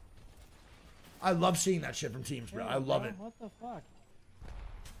 I love seeing that shit from teams, bro. I love it. What the fuck?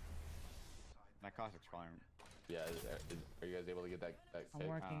 My Cossac's fine. Yeah, are you guys able to get that I'm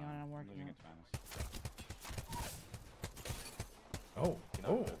working on it, I'm working on it.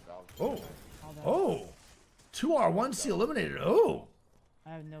 Oh. 2R1C eliminated. Oh.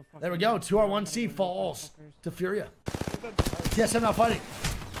 I have no fucking. There we go. 2R1C falls to Furia. Yes, I'm not fighting.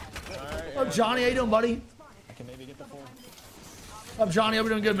 Oh, Johnny, how you doing, buddy? I can maybe get the full. I'm Johnny. Hope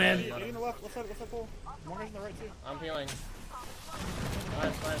you're doing good, man. In the left side pull. Morgan's in the right too. I'm healing.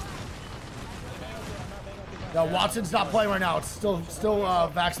 Nice. No, Watson's not playing right now. It's still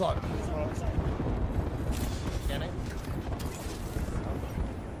Vaxlog. Scanning.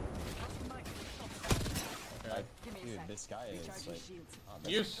 Dude, this guy is like...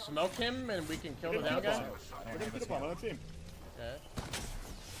 You smoke him and we can kill the down guy? We're gonna put him on team. Okay.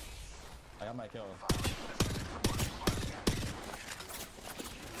 I got my kill.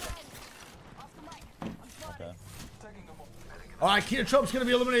 Okay. Alright, Keenatrope's gonna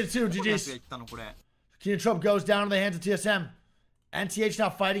be eliminated too. GG's. Keenatrope goes down to the hands of TSM. NTH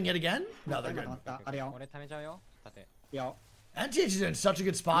not fighting yet again? No, they're good. NTH is in such a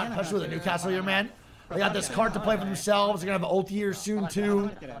good spot, especially with the Newcastle here, man. They got this card to play for themselves. They're gonna have an ulti here soon too.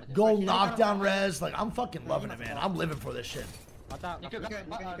 Gold knockdown res. Like, I'm fucking loving it, man. I'm living for this shit.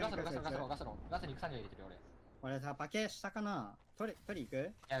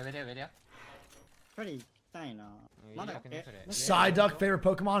 Psyduck, favorite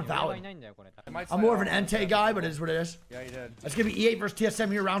Pokemon? Valid. I'm more of an Entei guy, but it is what it is. Yeah, you did. Let's give me E8 versus TSM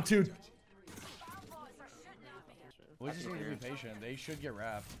here, round 2. We just need to be patient. They should get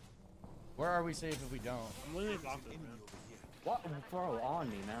wrapped. Where are we safe if we don't? I'm literally blocked this, man. What? Bro, on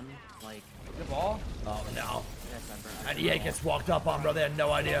me, man. Like... The ball? Oh, no. And E8 gets walked up on, bro. They had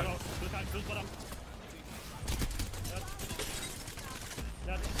no idea.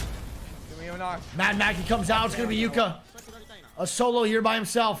 Mad Mackie comes out. It's going to be Yuka. A solo here by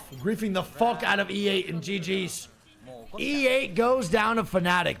himself. Griefing the fuck out of E8 and GG's. E8 goes down to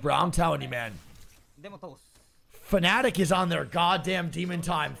Fnatic, bro. I'm telling you, man. Fnatic is on their goddamn demon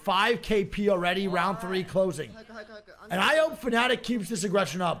time. 5 KP already, round 3 closing. And I hope Fnatic keeps this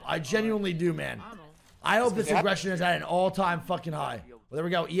aggression up. I genuinely do, man. I hope this aggression is at an all-time fucking high. Well, there we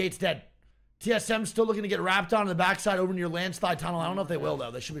go. E8's dead. TSM still looking to get wrapped on the backside over near landslide tunnel. I don't know if they will, though.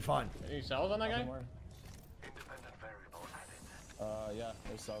 They should be fine. Any cells on that guy? Yeah,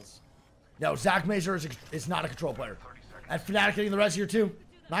 there's cells. No, Zach Mazer is not a control player. And Fnatic getting the rest here, too.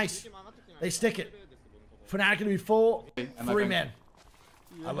 Nice. They stick it. Fnatic gonna be full 3-man.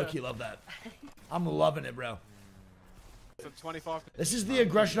 I low-key love that. I'm loving it, bro. 25. This is the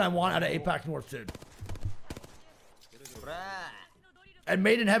aggression I want out of APAC North, dude. And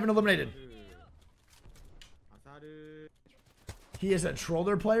Made in Heaven eliminated. He is a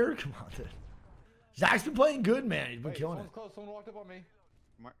troller player? Come on, dude. Zach's been playing good, man. He's been killing it. Close. Someone walked up on me.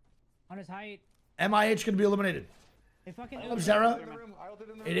 On his height. MIH gonna be eliminated. They fucking Up, Zera?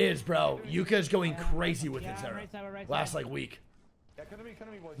 It is, bro. Yuka is going crazy with it, Zera. Last, like, week.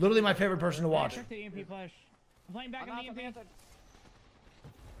 Literally my favorite person to watch. I'm playing back on the EMP.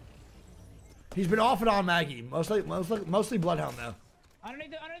 He's been off and on Maggie. Mostly Bloodhound, though.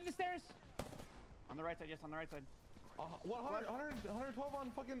 Underneath the stairs. On the right side, yes, on the right side. 112 on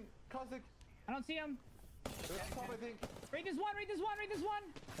fucking Caustic. I don't see him. Top, I think. Read this one.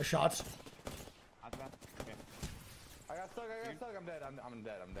 The shots. Okay. I got stuck. I'm dead.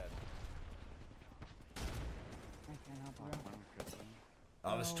 I'm dead.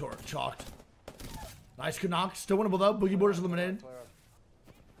 Oh, this is chalked. Nice good knock. Still winnable, though. Boogie Boarder's eliminated.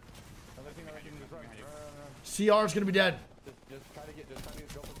 CR is going to be dead. Just try to go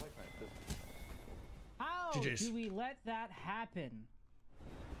for placement. How do we let that happen?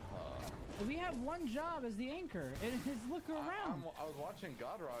 We have one job as the anchor, and it's look around. I was watching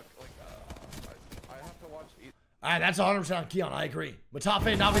Godrock, I have to watch. Alright, that's 100% Keon, I agree. Matafe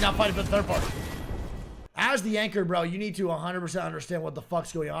and Navi not fighting for the third part. As the anchor, bro, you need to 100% understand what the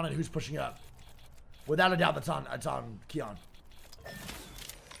fuck's going on and who's pushing up. Without a doubt, that's on Keon.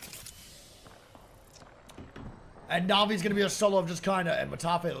 And Navi's gonna be a solo of just kinda, and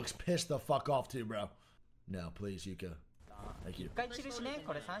Matafe looks pissed the fuck off too, bro. No, please, Yuka. Thank you. It's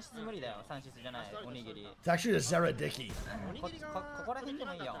actually a Zera Dicky.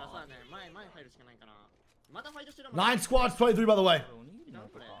 9 squads, 23 by the way.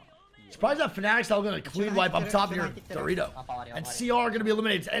 Surprised that Fnatic's still gonna clean wipe up top here, Dorito. And CR gonna be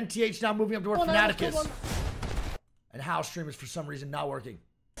eliminated. It's NTH now moving up to where Fnatic is. And House Stream is for some reason not working.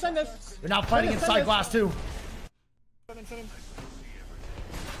 Send this. They're now fighting inside glass too.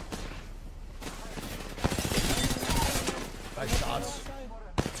 Nice shots.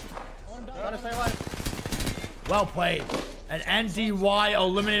 Well played. And NDY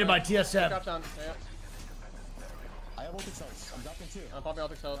eliminated by TSM. I have ulti cells. I'm dropping 2. I'm popping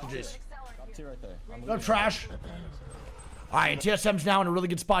ulti cells. Jeez. Drop 2 right there. No trash. Alright, and TSM's now in a really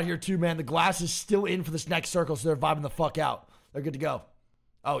good spot here too, man. The glass is still in for this next circle, so they're vibing the fuck out. They're good to go.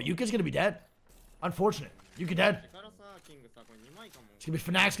 Oh, Yuka's gonna be dead. Unfortunate. Yuka dead. It's gonna be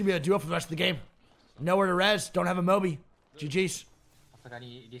Fnatic's gonna be a duo for the rest of the game. Nowhere to res. Don't have a Moby. GG's.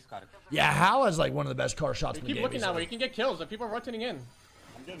 Yeah, Hal is like one of the best car shots in the game. Keep looking that way. You can get kills. If people are rotating in.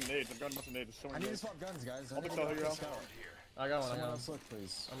 I'm getting nades. I'm getting a bunch of nades. I need to swap guns, guys. I'll pick out here. I got one. Someone else look,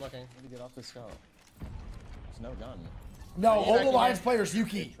 please. I'm looking. I need to get off the scout. There's no gun. No, hold Alliance players,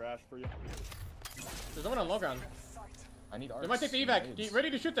 Yuki. Trash for you. There's no one on low ground. I need arcs. They might take the evac. Get ready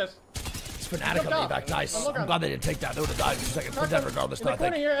to shoot this. It's Fnatic on the evac. Nice. I'm glad they didn't take that. They would have died in 2 seconds. They're dead regardless, though, I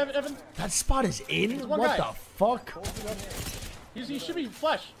think. Here, Evan. That spot is in? What the fuck? He should be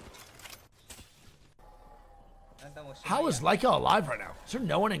flesh. How is Leica alive right now? Is there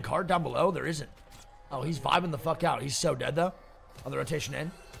no one in card down below? There isn't. Oh, he's vibing the fuck out. He's so dead, though. On the rotation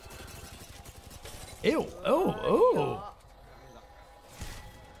in. Ew. Oh,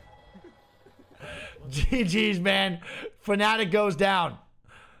 GG's, man. Fnatic goes down.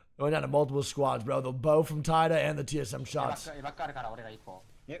 Going down to multiple squads, bro. The bow from Taida and the TSM shots.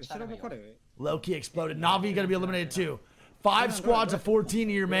 Low-key exploded. Navi gonna be eliminated too. 5 squads of 14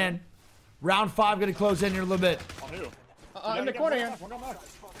 here, man. Round 5 gonna close in here in a little bit. In the corner here.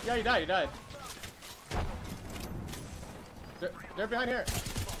 Yeah, he died. They're behind here.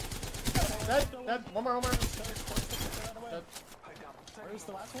 Dead. One more. Dead. Where's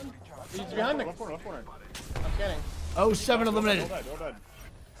the last one? He's behind the corner. I'm scanning. 07 eliminated. Don't die.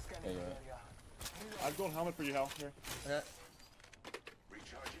 I have gold helmet for you, Hal. Here. Okay.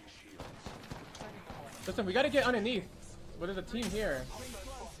 Listen, we gotta get underneath. But there's a team here.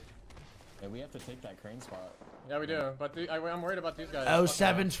 Yeah, we have to take that crane spot. Yeah, we do. But I'm worried about these guys.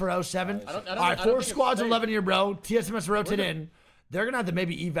 07's for 07. Alright, 4 squads 11 here, bro. TSMS rotate in. They're gonna have to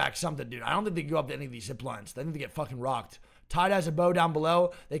maybe evac something, dude. I don't think they can go up to any of these zip lines. They need to get fucking rocked. Tide has a bow down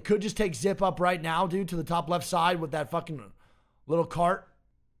below. They could just take zip up right now, dude, to the top left side with that fucking little cart.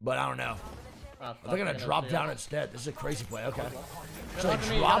 But I don't know. They're gonna drop down instead. This is a crazy play. Okay. So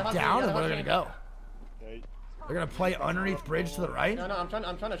they drop down and where they're gonna go? They're gonna play underneath bridge to the right? No, I'm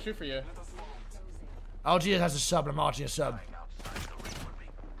trying to shoot for you. LG has a sub, and I'm watching a sub.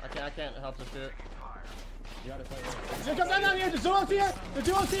 I can't help to shoot. You gotta play. Come down here. The duo's here. The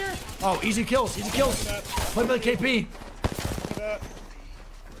duo's here. Oh, easy kills. Play by the KP.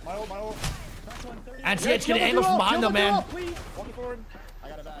 My ult. NTH getting angled from behind though, man. Walking forward. I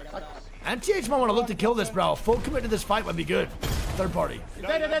got it back. NTH might want to look to kill this, bro. Full commit to this fight might be good. Third party.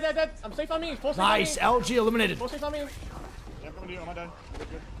 Dead. I'm safe on me. Full safe nice. on me. LG eliminated. Full safe on me. Yeah, I'm coming to you. I'm not dead. Good.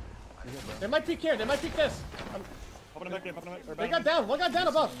 They might peek here. They might peek this. Popping it back. They got down. One got down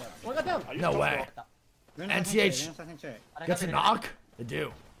above. One got down. No way. NTH gets a knock. They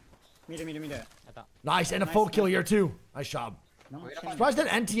do. Nice. And a full kill here, too. Nice job. Surprised that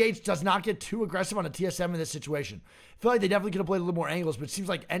NTH does not get too aggressive on a TSM in this situation. I feel like they definitely could have played a little more angles, but it seems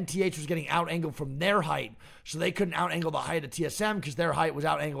like NTH was getting out-angled from their height, so they couldn't out-angle the height of TSM because their height was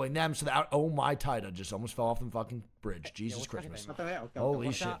out-angling them, so oh my Taida just almost fell off the fucking bridge. Jesus Christmas.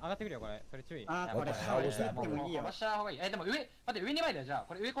 Holy shit. What the hell was that?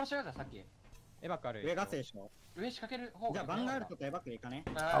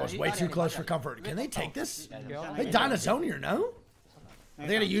 I was way too close for comfort. Can they take this? They dyna zone here, no? Are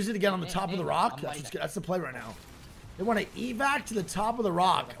they gonna use it to get on the top of the rock? That's the play right now. They want to evac to the top of the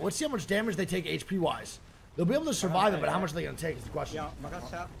rock. Let's see how much damage they take HP wise. They'll be able to survive it, but how much are they gonna take is the question.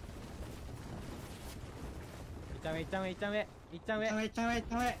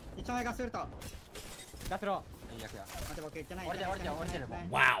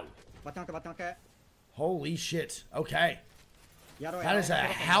 Wow. Holy shit. Okay. That is a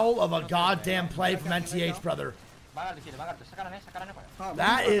hell of a goddamn play from NTH, brother.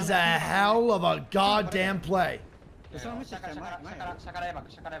 That is a hell of a goddamn play. And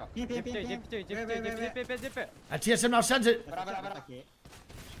TSM now sends it.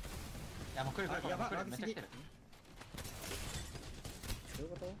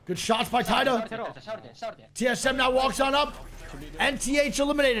 Good shots by Taida. TSM now walks on up. NTH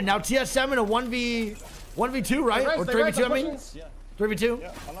eliminated. Now TSM in a 1v2, right? Or 3v2, I mean? 3v2?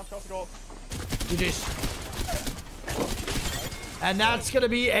 Yeah, I'm not supposed to go. GG's. And that's going to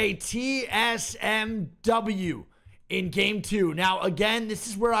be a TSMW in game 2. Now, again, this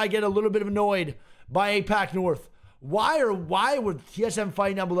is where I get a little bit of annoyed by APAC North. Why would TSM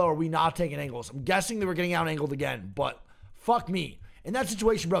fighting down below? Are we not taking angles? I'm guessing they were getting out angled again, but fuck me. In that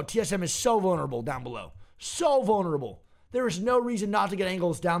situation, bro, TSM is so vulnerable down below. So vulnerable. There is no reason not to get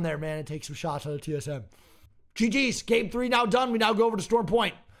angles down there, man, and take some shots out of TSM. GG's. Game 3 now done. We now go over to Storm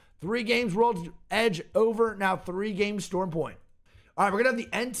Point. 3 games World Edge over. Now 3 games Storm Point. All right, we're going to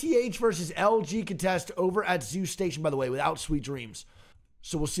have the NTH versus LG contest over at Zeus Station, by the way, without Sweet Dreams.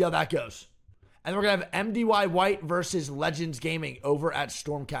 So we'll see how that goes. And we're going to have MDY White versus Legends Gaming over at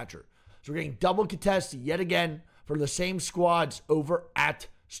Stormcatcher. So we're getting double contest yet again for the same squads over at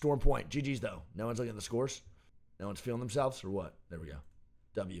Storm Point. GG's, though. No one's looking at the scores? No one's feeling themselves or what? There we go.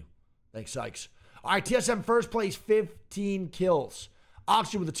 W. Thanks, Sykes. All right, TSM first place, 15 kills.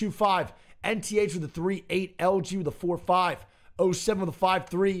 Oxygen with a 2-5. NTH with a 3-8. LG with a 4-5. 07 with a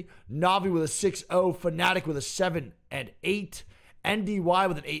 5-3. Navi with a 6-0. Fnatic with a 7-8. NDY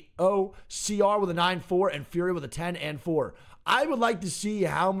with an 8-0. CR with a 9-4. And Fury with a 10-4. I would like to see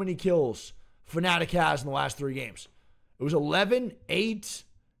how many kills Fnatic has in the last 3 games. It was 11, 8,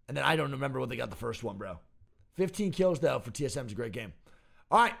 and then I don't remember what they got the first one, bro. 15 kills, though, for TSM's a great game.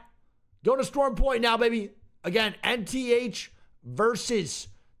 All right, going to Storm Point now, baby. Again, NTH versus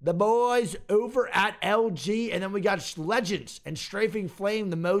the boys over at LG, and then we got Legends and Strafing Flame,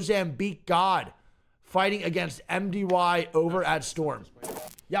 the Mozambique God, fighting against MDY over at Storm.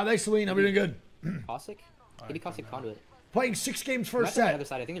 Yeah, thanks, Celine. I'm doing good. Caustic? Maybe Caustic Conduit. Playing 6 games first set. Other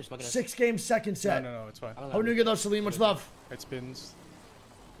side. I think they're smoking 6 games second set. No, it's fine. How doing good though, Celine? Much love. It spins.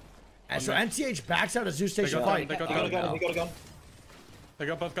 And so NTH backs out a Zeus Station fight. They got a gun. They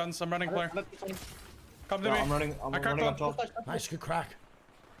got both guns. I'm running, player. Come to me. I'm running on top. Nice, good crack.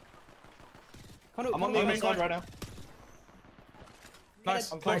 I'm on the other side right now.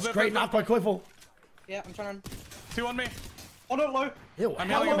 Nice. Nice, great knock by Cliffle. Yeah, I'm trying to run. 2 on me. Oh no, low. Ew, I'm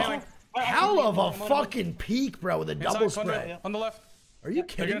healing. hell of a fucking peak, bro, with a double spread. On the left. Are you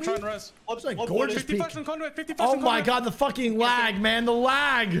kidding me? They're gonna try and res. It's like gorgeous 50 peak. flash on conduit, 50 flash Oh on my conduit. god, the fucking lag, man, the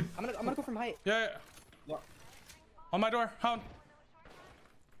lag. I'm gonna go from height. Yeah. On my door, Hound.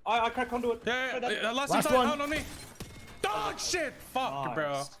 I can't conduit. Yeah. Last one. Hound on me. Dog shit. Fuck,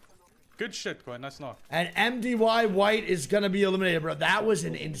 bro. Good shit, Quinn. Nice knock. And MDY White is going to be eliminated, bro. That was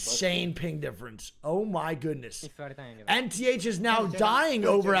an insane ping difference. Oh, my goodness. NTH is now dying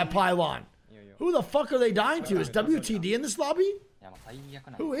over at Pylon. Who the fuck are they dying to? Is WTD in this lobby?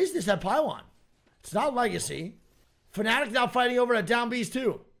 Who is this at Pylon? It's not Legacy. Fnatic now fighting over at Down Beast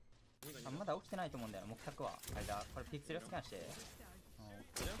too.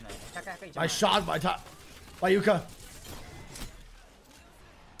 Nice shot by Yuka.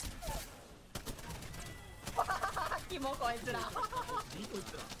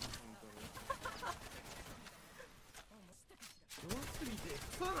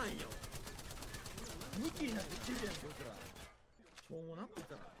 んよ。ムキになって言ってるやん、こいつら。しょうもなこい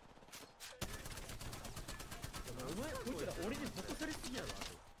つら。お前、こいつら俺にボコされすぎやろ、あ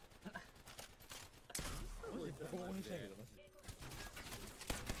と。マジでボコボコにしたんやけど、マジで。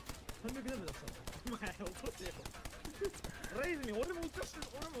300ダメ出したの。お前、怒ってよ。ライズに俺も打たして、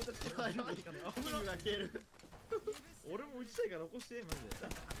俺も打たして。キングが消える。俺も打ちたいから起こして、マジで。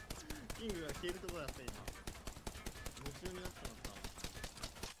キングが消えるとこだった、今。夢中になったのさ。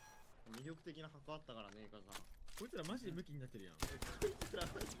魅力的な箱あったからね、イカさん。こいつらマジでムキになってるやん。こいつら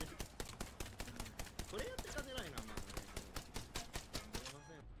マジで。これやって勝てないな、まあね。すいま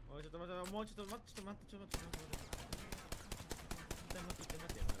せん。おい、ちょっと待って、もうちょっと待って、ちょっと待って、ちょっと待って。一回待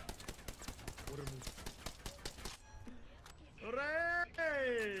って、まだ。俺も。おら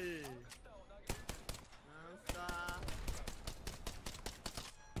ーい。なんすかー。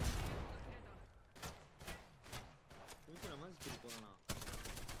こいつらマジキルコだな。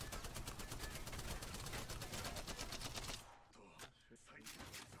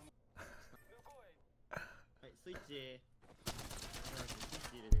はい、スイッチ。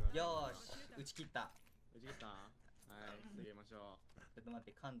よーし、打ち切った。打ち切った。はい、次行きましょう。ちょっと待っ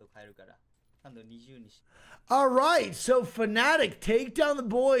て、感度変えるから。感度20にし。All right, so Fnatic take down the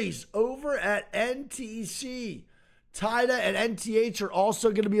boys over at NTC. Tida and NTH are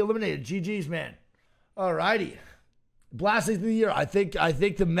also going to be eliminated. GG's, man. All righty. Blasting through the year. I think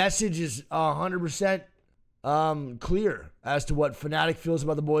the message is 100% clear as to what Fnatic feels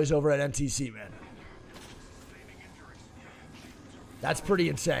about the boys over at NTC, man. That's pretty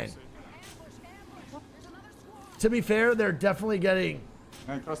insane. To be fair, they're definitely getting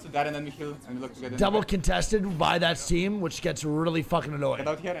cross to that and then we heal and we look together. Double contested by that team, which gets really fucking annoying. Get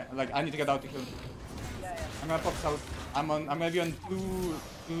out here. Like, I need to get out to heal. I'm gonna pop south. I'm gonna be on 2-6.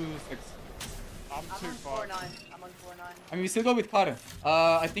 I'm 2-5. I'm on 4-9. I mean, we still go with car.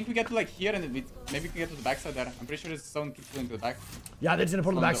 I think we get to like here and maybe we can get to the backside there. I'm pretty sure there's someone keeps going to the back. Yeah, they didn't put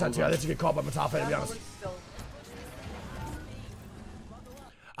on the backside too. That's a good call by Matafa, to be honest.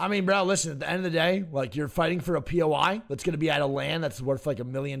 I mean, bro, listen, at the end of the day, like, you're fighting for a POI that's going to be at a LAN that's worth like $1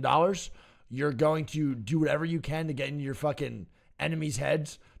 million. You're going to do whatever you can to get into your fucking enemies'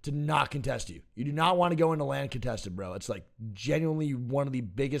 heads to not contest you. You do not want to go into LAN contested, bro. It's like genuinely one of the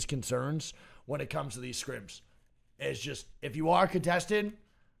biggest concerns when it comes to these scrims. It's just, if you are contested,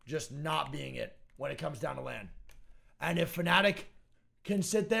 just not being it when it comes down to LAN. And if Fnatic can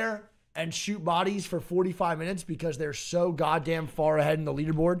sit there and shoot bodies for 45 minutes because they're so goddamn far ahead in the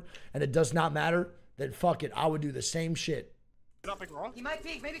leaderboard and it does not matter, then fuck it. I would do the same shit. He might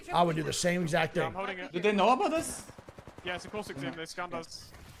peek, maybe I would do the same exact thing. I'm holding it. Do they know about us? Yeah, it's a cool 6 team. They scanned us.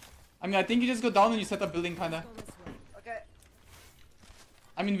 I mean, I think you just go down and you set up building, kinda. Okay.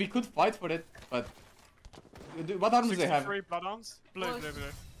 I mean, we could fight for it, but what arms do they have? 3 blood arms. Blue.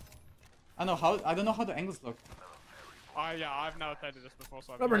 I don't know how the angles look. Yeah, I've never played this before,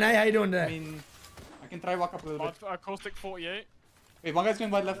 so What, Renee? How you doing today? I mean, I can try walk up a little bit. Caustic 48. Wait, one guy's going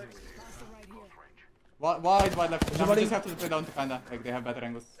wide left. Wide left. Somebody just have to play down to kinda, like, they have better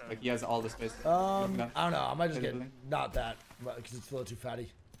angles. Like, he has all the space. I don't know. I might just get not that, because it's a little too fatty.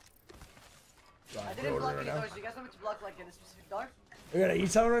 I didn't block any doors. You guys want me to block like in a specific door? We're gonna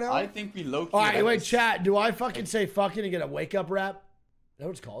eat something right now? I think we low-key. Alright, wait, chat. Do I fucking say fucking and get a wake-up rap? Is that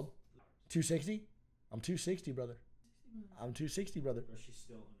what it's called? 260? I'm 260, brother. I'm 260, brother. Bro, she's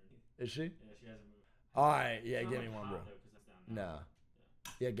still underneath. Is she? Yeah, she hasn't moved. Alright, yeah, give me one, bro. No.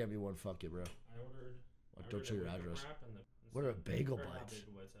 Yeah, give me one. Fuck it, bro. Don't show your address. What are bagel bites?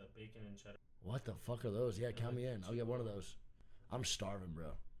 Bacon and cheddar. What the fuck are those? Yeah, count me in. I'll get one of those. I'm starving, bro.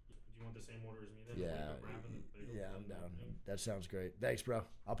 Do you want the same order as me then? Yeah, I'm down. That sounds great. Thanks, bro.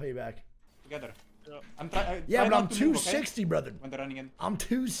 I'll pay you back. Together. Yeah, but I'm 260, brother. When they're running in. I'm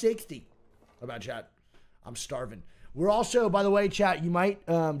 260. What about chat? I'm starving. We're also, by the way, chat, you might,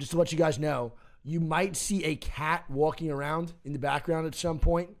 just to let you guys know, you might see a cat walking around in the background at some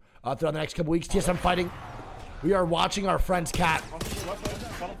point throughout the next couple weeks. TSM fighting. We are watching our friend's cat.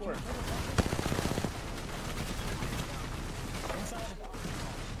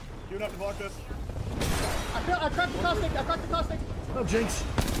 You don't have to block this. I cracked the caustic. I cracked the caustic. No jinx.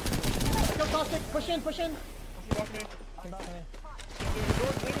 I killed caustic. Push in. Push in. Block me. Come back to me.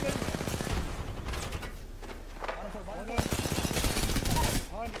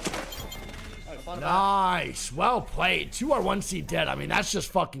 Nice. Well played. 2R1C dead. I mean, that's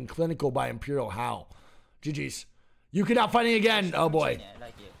just fucking clinical by Imperial Howl. GG's. Yuka not fighting again. Oh boy.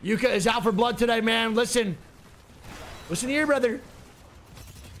 Yuka is out for blood today, man. Listen. Listen here, brother.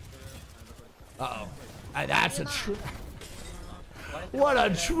 Uh-oh. That's a what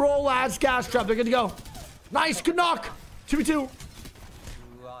a troll ass gas trap. They're good to go. Nice. Good knock. 2v2.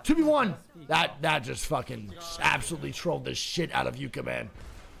 2v1. That just fucking absolutely trolled the shit out of Yuka, man.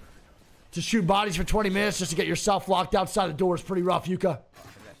 To shoot bodies for 20 minutes just to get yourself locked outside the door is pretty rough, Yuka.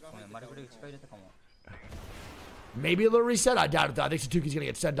 Maybe a little reset. I doubt it though. I think Satuki's gonna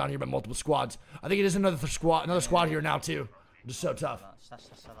get sent down here by multiple squads. I think it is another squad here now too. Just so tough.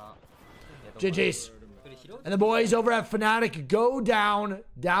 GG's. And the boys over at Fnatic go down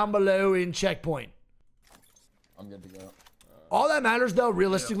below in checkpoint. I'm good to go. All that matters though,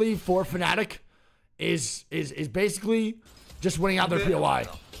 realistically, for Fnatic is basically just winning out their POI.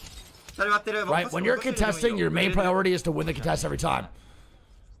 Right? When you're contesting, your main priority is to win the contest every time.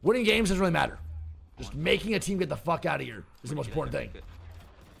 Winning games doesn't really matter. Just making a team get the fuck out of here is the most important thing.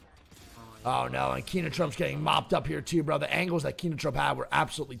 Oh no, and Keenan Trump's getting mopped up here too, bro. The angles that Keenan Trump had were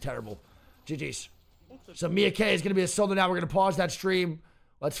absolutely terrible. GG's. So Mia K is going to be a solo now. We're going to pause that stream.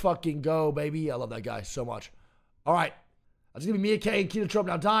 Let's fucking go, baby. I love that guy so much. All right. That's going to be Mia K and Keenan Trump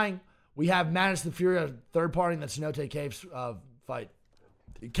now dying. We have Manus the Fury, a third party in the Cenote Caves fight.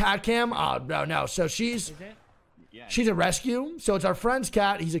 Cat Cam? No. So she's a rescue. So it's our friend's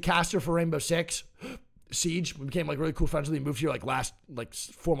cat. He's a caster for Rainbow Six Siege. We became like really cool friends with him. He moved here like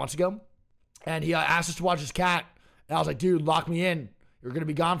 4 months ago. And he asked us to watch his cat. And I was like, dude, lock me in. You're going to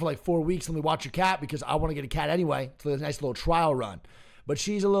be gone for like 4 weeks. Let me watch your cat because I want to get a cat anyway. So there's a nice little trial run. But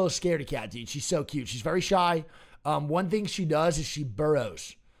she's a little scaredy cat, dude. She's so cute. She's very shy. One thing she does is she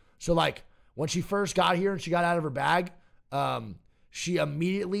burrows. So like when she first got here and she got out of her bag, she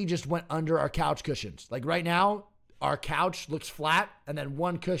immediately just went under our couch cushions. Like right now, our couch looks flat and then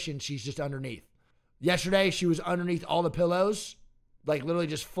one cushion she's just underneath. Yesterday, she was underneath all the pillows, like literally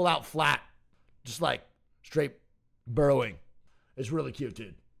just full out flat. Just like straight burrowing. It's really cute,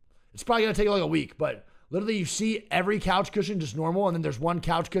 dude. It's probably going to take like a week, but literally you see every couch cushion just normal, and then there's one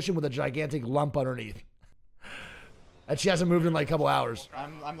couch cushion with a gigantic lump underneath. And she hasn't moved in like a couple hours.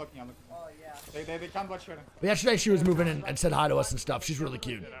 I'm looking. Oh, yeah. They can't watch her. But yesterday she was moving in and said hi to us and stuff. She's really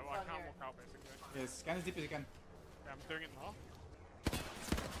cute. Yes, scan as deep as you can. I'm doing it in the hall.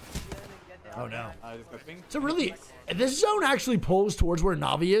 Oh no. So really, this zone actually pulls towards where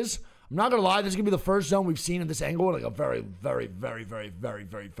Navi is. I'm not gonna lie, this is gonna be the first zone we've seen in this angle in like a very, very, very, very, very,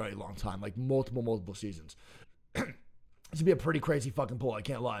 very, very long time. Like multiple seasons. This would be a pretty crazy fucking pull, I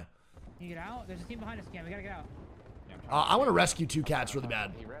can't lie. Can you get out? There's a team behind us, Cam. We gotta get out. I want to rescue 2 cats really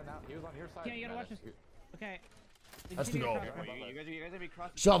bad. He ran out. He was on your side. Cam, you gotta watch this. Okay. That's the goal. You guys are be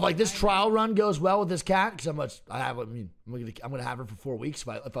crossing. So if like this trial run goes well with this cat, because I'm gonna have her for 4 weeks.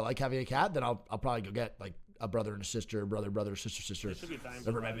 If I like having a cat, then I'll probably go get like a brother and a sister, brother, sister,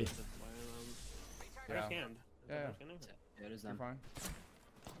 whatever it might be. Yeah. Yeah, it is them. Fine.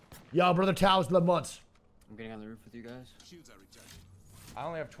 Yo, brother Tal's 11 months. I'm getting on the roof with you guys. I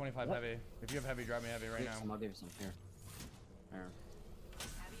only have 25 heavy. If you have heavy, drop me heavy right now. I'll give you some here.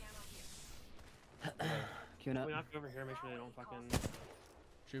 Queuing up. We have to go over here, make sure they don't fucking.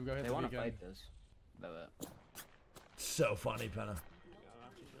 Should we go hit They the want to weekend? fight this. So funny, Penna.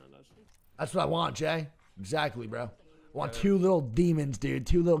 That's what I want, Jay. Exactly, bro. I want 2 little demons, dude.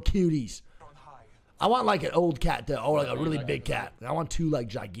 2 little cuties. I want like an old cat though, or like a really big cat. I want 2 like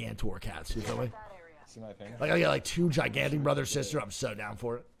gigantor cats. You feel me? See my thing? Like I got like 2 gigantic brother sister. I'm so down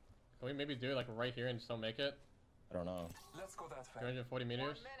for it. Can we maybe do it like right here and still make it? I don't know. 240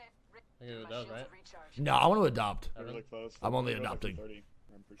 meters? I think it does, right? No, I want to adopt. Really close. I'm only adopting.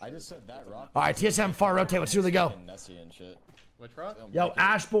 I just said that rock. All right, TSM far rotate. Let's see where they go. Which rock? Yo,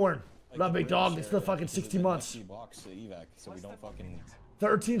 Ashbourne. What up, big dog? It's still fucking 16 months. Blocks to evac, so we don't fucking.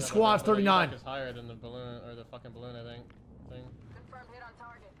 13 squads, 39. Is higher than the balloon or the fucking balloon, I think.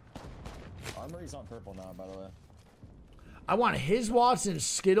 Armory's on purple now, by the way. I want his Watson,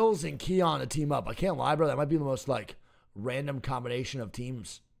 Skittles, and Keon to team up. I can't lie, bro. That might be the most like random combination of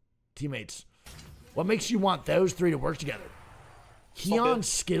teammates. What makes you want those 3 to work together? Keon,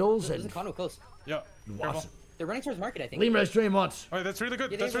 Skittles, There's a and condo close. Yeah. Watson. They're running towards market, I think. Lima is 3 months. Alright, that's really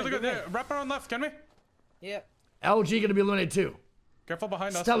good. Yeah, That's really good. they're Yeah, wrap around left, can we? Yeah. LG gonna be eliminated too. Careful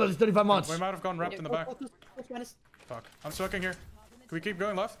behind us. Stella is 35 months. We might have gone wrapped in the back. Fuck. I'm smoking here. Can we keep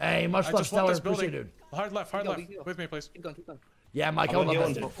going left? Hey, much love, Stella. Appreciate it, dude. Hard left. With me, please. Keep going. Yeah, Mike, I love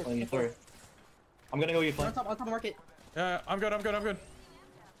that, dude. I'm gonna go you flank. On top of market. Yeah, I'm good.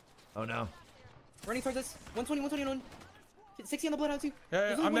 Oh no. Running towards us. 120. 60 on the bloodhound too.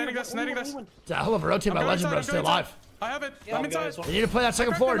 Yeah, I'm netting this. It's a hell of a rotate by Legend, bro. Stay alive. I have it. I'm inside. They need to play that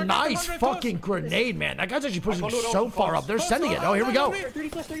second floor. Nice fucking grenade, man. That guy's actually pushing so far up. They're sending it. Oh, here we go. 30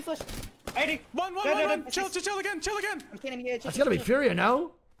 flash. 1. Chill again. I'm canning, yeah. That's gotta be Furia,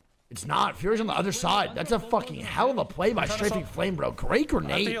 no? It's not. Fury's on the other side. That's a fucking hell of a play by Strafing Flame, bro. Great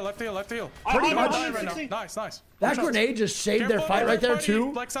grenade. Left heel. Pretty much. Right nice. That grenade just saved their fight right there,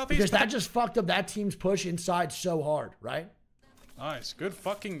 too. Like Because that just fucked up that team's push inside so hard, right? Nice. Good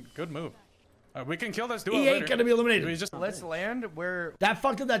move. We can kill this duo He ain't gonna be eliminated. Let's land where... That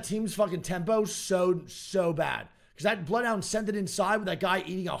fucked up that team's fucking tempo so bad. Because that Bloodhound sent it inside with that guy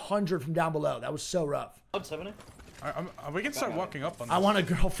eating 100 from down below. That was so rough. 70. We can start walking up on this. I want a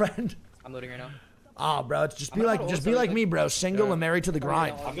girlfriend. I'm loading right now. Ah, bro, it's just be like me, bro. Single and married to the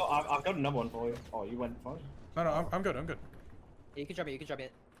grind. I've got another one for you. Oh, you went fine. No, I'm good. Yeah, you can drop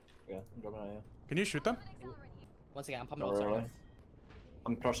it. Yeah, I'm dropping it. Yeah. Can you shoot them? Once again, I'm popping Not really.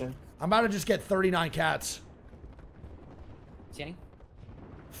 I'm crossing. I'm about to just get 39 cats. Scanning.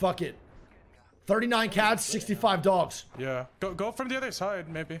 Fuck it. 39 cats, 65 dogs. Yeah. Go from the other side,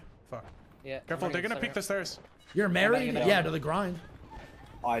 maybe. Fuck. Yeah. Careful, they're gonna peek the stairs. You're married? Yeah, to the grind.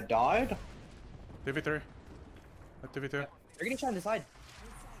 I died. TV3. TV2. They're gonna try on the side.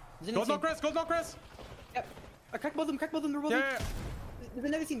 Gold no crest. Yep. Crack both of them. They're both. Yeah. There's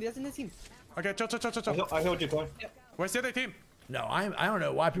another team. Okay, chill. I heard you going. Yep. Where's the other team? No, I don't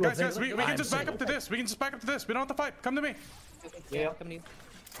know why people think. Guys, we can just back up to this. We don't have to fight. Come to me. Yeah. Come to you.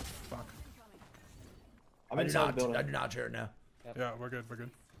 Fuck. I do not, Jared, now. Yeah, we're good.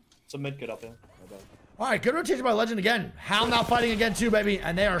 It's a mid get up here. All right, good rotation by Legend again. Hound now fighting again too, baby.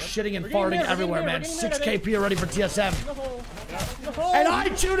 And they are shitting and farting everywhere, man. 6 KP already for TSM. And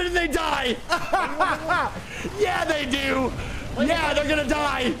I shoot it and they die. Yeah, they do. Yeah, they're going to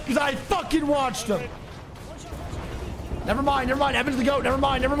die because I fucking watched them. Never mind. Evan's the GOAT. Never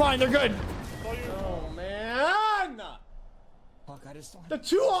mind. They're good. Oh, man.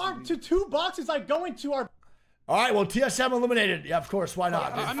 The two boxes I go into are... All right, well, TSM eliminated. Yeah, of course. Why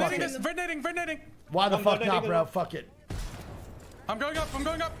not? I'm nading this. Vernating. Why the fuck not, bro? Fuck it. I'm going up.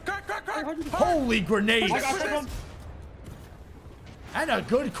 Crack. Holy grenade. And a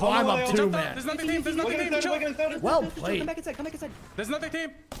good climb up too, man. There's another team. Well played. Come back inside. There's another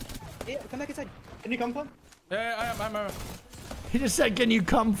team. Yeah, come back inside. Can you come, Funk? Yeah, I'm. He just said, "Can you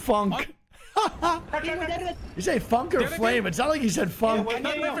come, Funk?" You say Funk or Flame? It's not like he said Funk.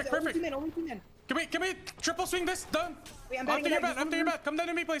 Perfect. Can we triple swing this? Done. After your bat. Come down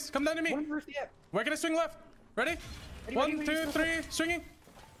to me, please. Come down to me. We're gonna swing left. Ready? 1, 2, 3. Swinging.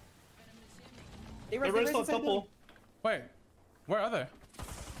 They rest on couple. Wait. Where are they?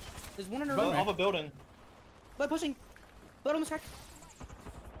 There's one in a room. Off a building. Blood pushing. Blood almost cracked.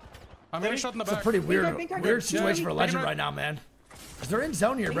 I'm getting shot in the back. It's a pretty weird situation for Legend right now, man. Because they're in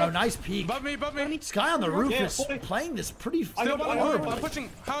zone here, bro. Nice peek. Above me. This guy on the roof is playing this pretty horribly. I'm pushing.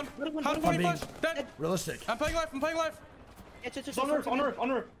 Hound 20 push. Dead. Realistic. I'm playing life. It's on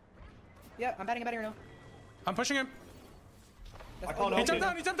roof. Yeah, I'm batting right now. I'm pushing him. He jumped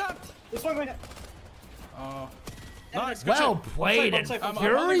down. This way. Oh. Nice. Well played. And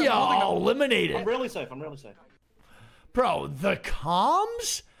Fury eliminated. I'm really safe. Bro, the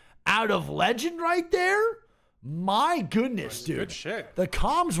comms out of Legend right there? My goodness, dude. Good shit. The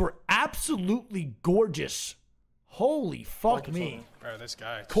comms were absolutely gorgeous. Holy fuck me. Bro, this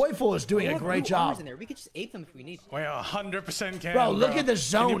guy. Koiful is doing a great job. In there. We could just ape them if we need. We 100% can. Bro, look at the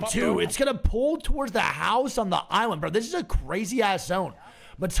zone, too. It's going to pull towards the house on the island, bro. This is a crazy-ass zone.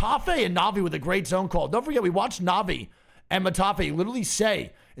 Matafe and Navi with a great zone call. Don't forget, we watched Navi and Matafe literally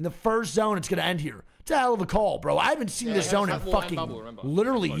say, in the first zone, it's going to end here. It's a hell of a call, bro. I haven't seen this zone in fucking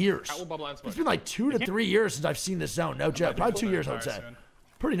literally years. It's been like 2 to 3 years since I've seen this zone. No joke. Probably 2 years, I would say.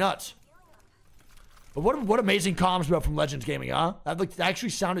 Pretty nuts. But what amazing comms, bro, from Legends Gaming, huh? That actually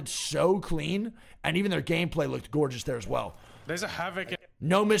sounded so clean, and even their gameplay looked gorgeous there as well. There's a havoc.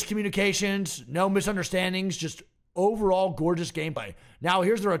 No miscommunications, no misunderstandings, just overall gorgeous gameplay. Now,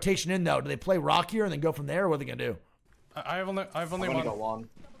 here's the rotation in, though. Do they play Rock here and then go from there, or what are they going to do? I've only one.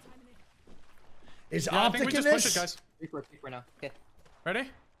 Is Optic in this? Push it, guys. Right now. Okay. Ready?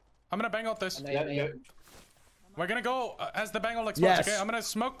 I'm going to bang out this. Yeah. We're going to go as the bang out explodes, okay? I'm going to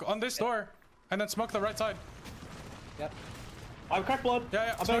smoke on this door. And then smoke the right side. Yep. I'm cracked blood.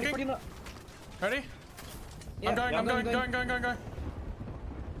 Yeah. Smoking. Ready? Yeah. I'm going.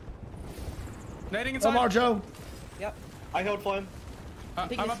 Nading inside. Marjo. Yep. I held flame.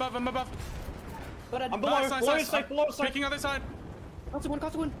 I'm above. But I'm below. Below side. Speaking other side. Cost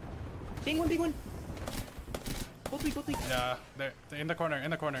one. Big one. Both weak. Yeah, they're in the corner.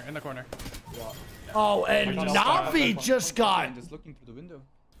 Yeah. Oh, and Navi just got. Just looking through the window.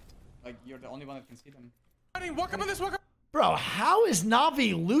 Like, you're the only one that can see them. Walk up on this, Bro, how is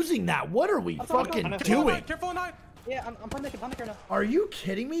Navi losing that? What are we fucking doing? Careful on high. Yeah, I'm playing right now. Are you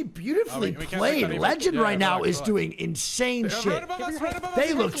kidding me? Beautifully we can't played. make that Legend even. right Yeah, now relax, is relax. doing insane Right shit. above us, right above us.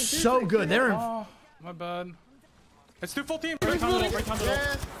 They look so good. They're in. Oh, my bad. It's 2 full team. Right hand it up, right hand it up.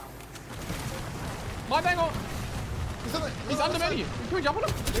 Yeah. My bangle. He's under side. menu. Can we jump on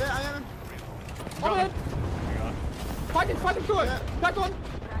him? Yeah, I am. Overhead. Fight him through it. Back on.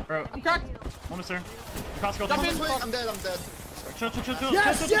 Bro, I'm cracked. one is there. Cross Jump in. I'm dead. Chill.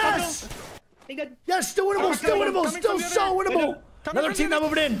 Yes. Yes, still winnable. Still winnable. Still so winnable. Another team not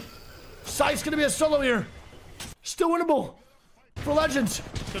moving in. Scythe's gonna be a solo here. Still winnable for Legends.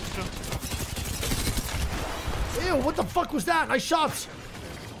 Ew, what the fuck was that? Nice shots.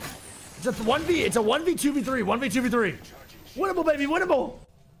 It's a 1v. It's a 1v2v3. 1v2v3. Winnable, baby. Winnable.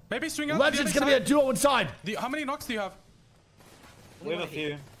 Maybe swing up. Legends gonna be a duo inside. How many knocks do you have? We have a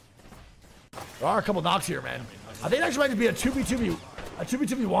few. There are a couple knocks here, man. I think it actually might be a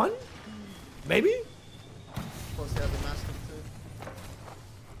 2v2v1. Maybe. Plus, they have the master too.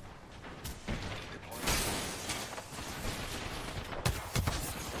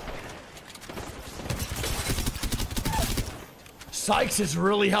 Sykes is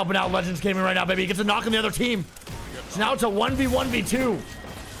really helping out Legends Gaming right now, baby. He gets a knock on the other team. So now it's a 1v1v2.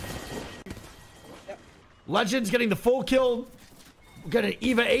 Legends getting the full kill. Got an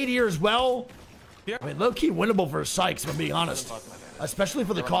EVA 80 here as well. I mean, low-key winnable for Sykes, if I'm being honest. Especially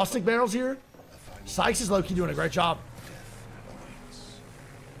for the caustic barrels here. Sykes is low-key doing a great job.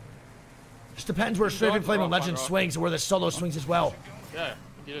 Just depends where Strafing Flame and Legend swings and where the solo swings as well. Yeah,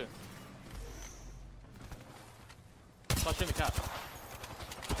 you do. Stop in the cap.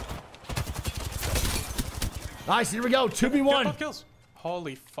 Nice, here we go. 2v1. 5 kills.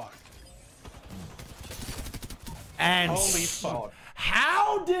 Holy fuck. And holy fuck.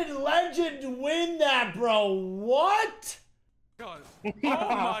 How did Legend win that, bro? What? God. Oh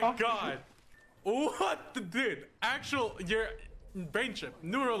my god. What the dude? Actual your brain chip,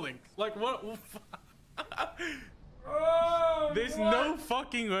 Neuralink. Like what? Oh, there's no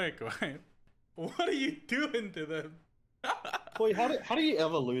fucking way, Koi. What are you doing to them? Koi, how do you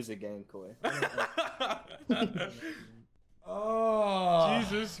ever lose a game, Koi? Oh.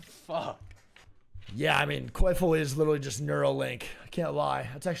 Jesus fuck. Yeah, I mean, Koifel is literally just Neuralink. I can't lie.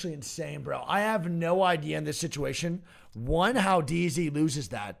 That's actually insane, bro. I have no idea in this situation. 1, how DZ loses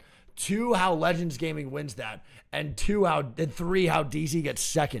that. 2, how Legends Gaming wins that. And 3, how DZ gets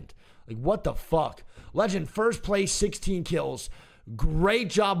second. Like, what the fuck? Legend, first place, 16 kills. Great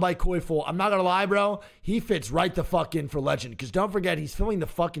job by Koifel. I'm not gonna lie, bro. He fits right the fuck in for Legend. Because don't forget, he's filling the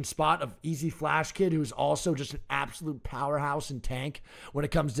fucking spot of Easy Flash Kid, who's also just an absolute powerhouse and tank when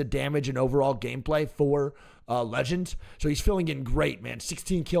it comes to damage and overall gameplay for Legend. So he's filling in great, man.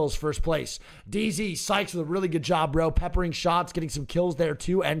 16 kills, first place. DZ, Sykes with a really good job, bro. Peppering shots, getting some kills there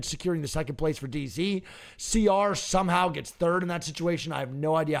too, and securing the second place for DZ. CR somehow gets third in that situation. I have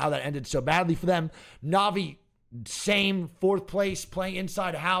no idea how that ended so badly for them. Navi, same, 4th place, playing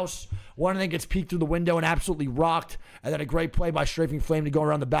inside house. One of them gets peeked through the window and absolutely rocked. And then a great play by Strafing Flame to go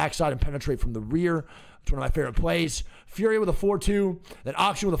around the backside and penetrate from the rear. It's one of my favorite plays. Fury with a 4-2. Then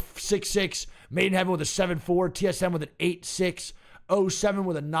Auction with a 6-6. Maidenheaven with a 7-4. TSM with an 8-6. 07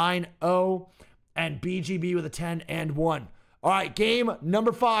 with a 9-0. And BGB with a 10-1. All right, game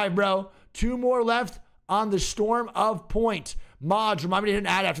number 5, bro. 2 more left on the Storm of Point. Mods, remind me to hit an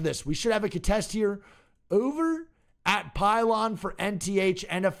ad after this. We should have a contest here over at Pylon for NTH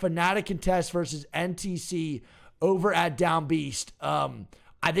and a Fnatic contest versus NTC over at Down Beast.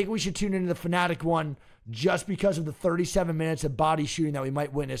 I think we should tune into the Fnatic one just because of the 37 minutes of body shooting that we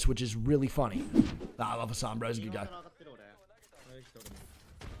might witness, which is really funny. I love Hassan, bro. He's a good guy.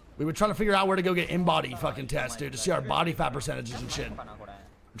 We were trying to figure out where to go get in-body fucking tests, dude, to see our body fat percentages and shit.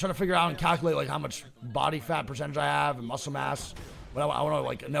 I'm trying to figure out and calculate like how much body fat percentage I have and muscle mass. But I want to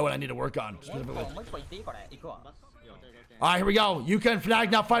like know what I need to work on specifically. All right, here we go. Yuka and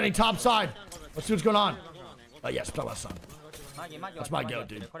Fnatic now fighting top side. Let's see what's going on. Oh yes, play my son. That's my goat,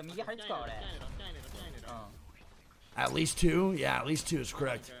 dude. At least 2? Yeah, at least 2 is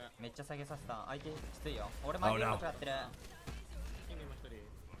correct. Oh no.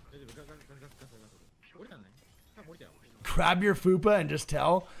 Grab your fupa and just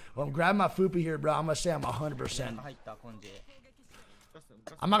tell. Well, I'm grabbing my fupa here, bro. I'm gonna say I'm 100%.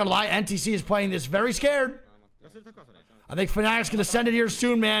 I'm not gonna lie, NTC is playing this very scared. I think Fnatic's gonna send it here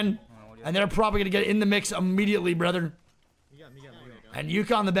soon, man. And they're probably gonna get in the mix immediately, brother. And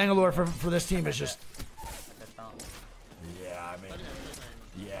Yuka on the Bangalore for this team is just... Yeah, I mean...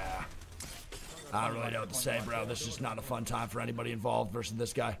 Yeah. I don't really know what to say, bro. This is just not a fun time for anybody involved versus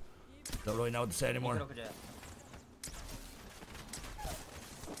this guy. Don't really know what to say anymore.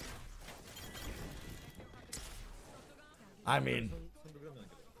 I mean,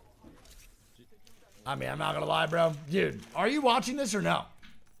 I'm not gonna lie, bro. Dude, are you watching this or no?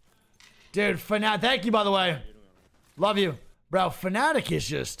 Dude, Fnatic, thank you, by the way. Love you. Bro, Fnatic is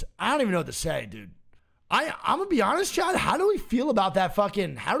just, I don't even know what to say, dude. I'm gonna be honest, Chad, how do we feel about that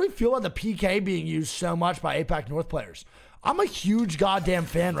fucking, how do we feel about the PK being used so much by APAC North players? I'm a huge goddamn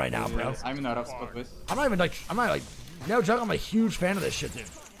fan right now, bro. I'm in a rough spot with. I'm not like, no joke, I'm a huge fan of this shit, dude.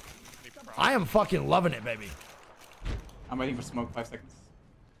 I am fucking loving it, baby. I'm waiting for smoke, 5 seconds.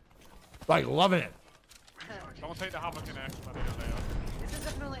 Like, loving it. Don't take the Havoc in X, but This is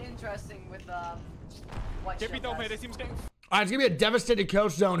definitely interesting with White Shield, guys. Alright, it's gonna be a devastated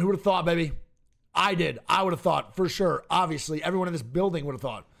coach zone. Who would have thought, baby? I did. I would have thought, for sure. Obviously, everyone in this building would have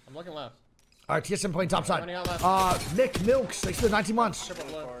thought. I'm looking left. Alright, TSM playing top side. Running out left. Nick Milks, thanks for the 19 months.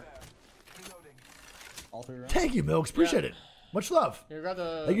 All three rounds. Thank you, Milks. Appreciate it. Much love. Here, grab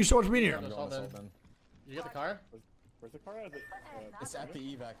the, Thank you so much for being here. You get the car? Where's the car at? It's at the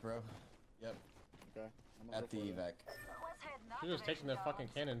evac, bro. Yep. Okay. At the evac. You're just taking their fucking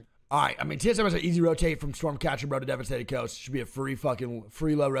cannon. Alright, I mean, TSM has an easy rotate from Stormcatcher, bro, to Devastated Coast. Should be a free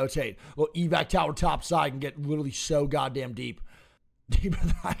low rotate. Little evac tower top side can get literally so goddamn deep. Deeper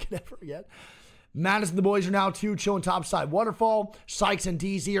than I could ever get. Madness and the boys are now two chilling top side. Waterfall, Sykes, and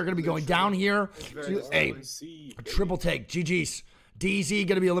DZ are going to be going down here. A triple take. GG's. DZ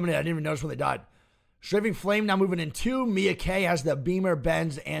going to be eliminated. I didn't even notice when they died. Strafing Flame now moving in 2. Mia K has the Beamer,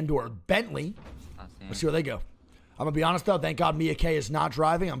 Benz, and/or Bentley. Let's see where they go. I'm going to be honest, though. Thank God Mia K is not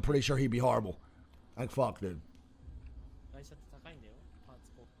driving. I'm pretty sure he'd be horrible. Like, fuck, dude.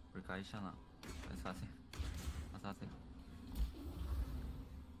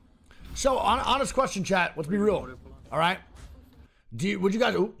 So, honest question, chat. Let's be real. All right? Would you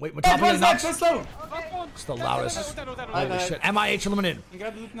guys... Ooh, wait, we're top of the It's the loudest. Holy shit. MIH eliminated.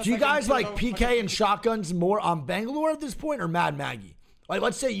 Do you guys like PK and shotguns more on Bangalore at this point or Mad Maggie? Like,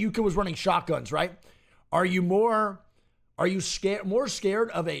 let's say Yuka was running shotguns, right? Are you more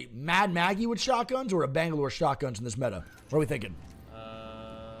scared of a Mad Maggie with shotguns or a Bangalore shotguns in this meta? What are we thinking?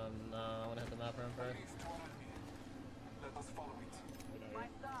 No, I want to hit the map room first.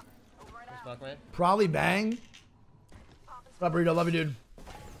 Probably Bang. What's up, Burrito? Love you, dude.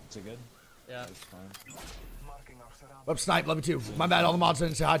 Is it good? Yeah. It's fine. What up, Snipe? Love you, too. My bad. All the mods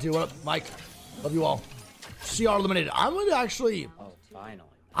didn't say hi to you. What up, Mike? Love you all. CR eliminated. I'm going to actually... Oh, finally.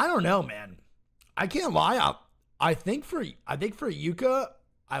 I don't know, man. I can't lie. I think for Yuka,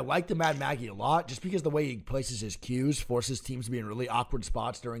 I like the Mad Maggie a lot just because the way he places his Qs forces teams to be in really awkward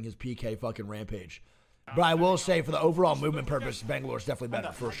spots during his PK fucking rampage. But I will say, for the overall movement purpose, Bangalore is definitely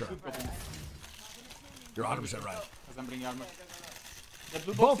better, for sure. You're 100% right.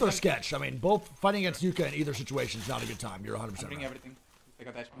 Both are sketch. I mean, both fighting against Yuka in either situation is not a good time. You're 100% right. Everything.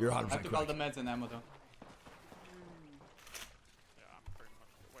 You're 100% I have to call the meds and ammo, though.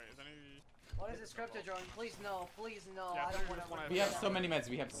 What is this crypto drone? Please no, please no. I don't want to. We have so many meds.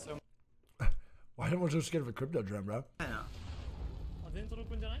 We have so. Why am I so scared of a crypto drone, bro?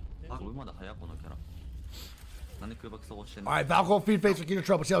 Alright, Valkyrie feed face with Kino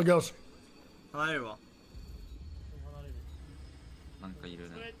Trouble. See how it goes.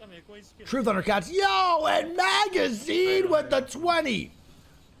 Truth Undercats. Yo, and Magazine with the 20.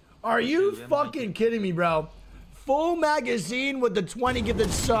 Are you fucking kidding me, bro? Full Magazine with the 20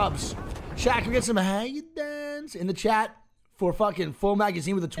 gifted subs. Chat, can we get some how you dance in the chat for fucking Full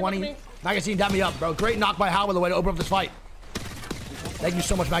Magazine with the 20? Magazine, dap me up, bro. Great knock by Hal, by the way, to open up this fight. Thank you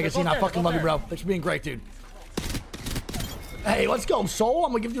so much, Magazine. I fucking love you, bro. Thanks for being great, dude. Hey, let's go, Soul.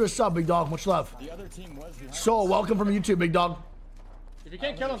 I'm gonna give you a sub, big dog. Much love. Soul, welcome from YouTube, big dog. If you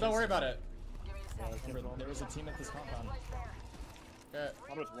can't kill him, don't worry about it. There was a team at this compound. Yeah.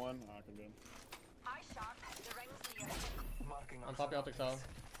 How about one? I can do. On top of the Optic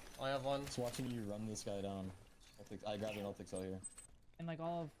I have one. Just watching you run this guy down. I grabbed an Optic cell here. And like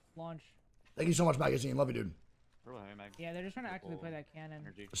all of launch. Thank you so much, Magazine. Love you, dude. Yeah, they're just trying to actively play that cannon.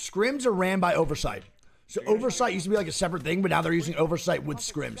 Scrims are ran by Oversight. So Oversight used to be like a separate thing, but now they're using Oversight with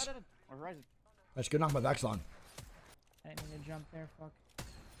Scrims. That's good. Knock my Vex on. I didn't mean to jump there. Fuck.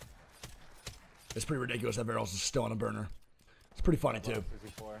 It's pretty ridiculous that Barrel's is still on a burner. It's pretty funny too.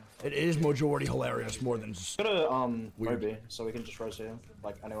 It is majority hilarious more than just Go to weird. Moby, so we can just rotate him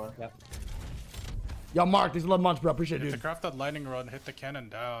like anywhere. Yep. Yo, Mark, these 11 months, bro. Appreciate it, dude. To craft that lightning rod, hit the cannon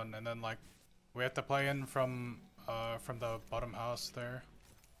down, and then like we have to play in from the bottom house there.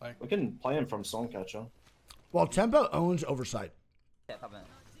 Like we can play in from Stormcatcher. Well, Tempo owns Oversight.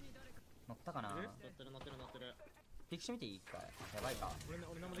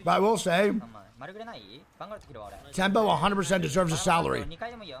 But I will say, Tempo 100% deserves a salary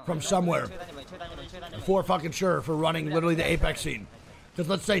from somewhere. For fucking sure, for running literally the Apex scene. Because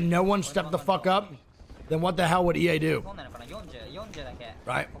let's say no one stepped the fuck up, then what the hell would EA do?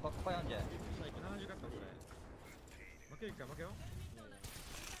 Right?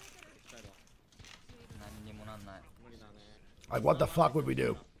 Like, what the fuck would we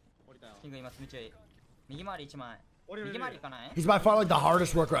do? He's by far like the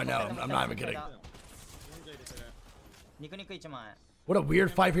hardest worker I know. I'm not even kidding. What a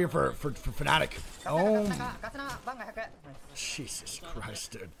weird fight here for Fnatic. Oh. Jesus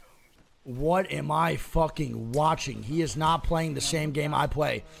Christ, dude. What am I fucking watching? He is not playing the same game I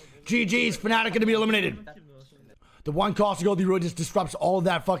play. GG's, Fnatic going to be eliminated. The one cost to go through really just disrupts all of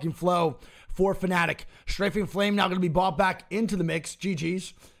that fucking flow for Fnatic. Strafing Flame now going to be brought back into the mix.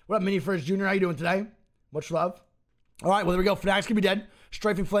 GG's. What up, Mini Frizz Jr.? How you doing today? Much love. All right, well, there we go. Fnatic's going to be dead.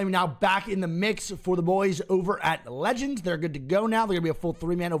 Strafing Flame now back in the mix for the boys over at Legends. They're good to go now. They're going to be a full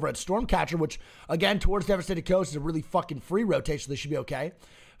 3-man over at Stormcatcher, which, again, towards Devastated Coast is a really fucking free rotation, so they should be okay.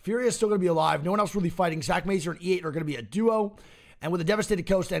 Fury is still going to be alive. No one else really fighting. Zach Mazer and E8 are going to be a duo. And with the Devastated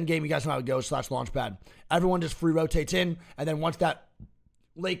Coast endgame, you guys know how it goes, /launchpad. Everyone just free rotates in, and then once that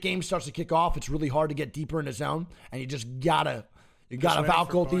late game starts to kick off, it's really hard to get deeper in the zone, and you just gotta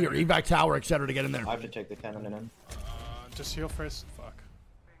Valk ulti or evac tower, etc. to get in there. I have to take the cannon in. Just heal first. Fuck.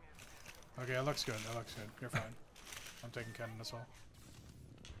 Okay, it looks good. It looks good. You're fine. I'm taking cannon as well.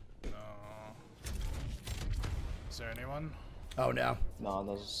 No. Is there anyone? Oh no.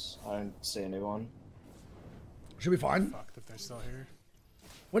 No, I don't see anyone. Should be fine. Fuck if they're still here.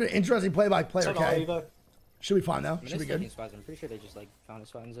 What an interesting play-by-play, okay? Should be fine though. Should be good. Squads, I'm pretty sure they just like found a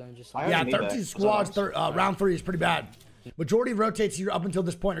spot in zone. Just yeah, 13 squads. Round 3 is pretty bad. Majority of rotates here up until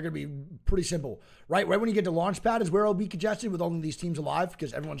this point are going to be pretty simple. Right when you get to Launchpad is where it'll be congested with only these teams alive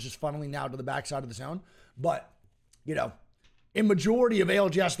because everyone's just funneling now to the backside of the zone. But, you know, in majority of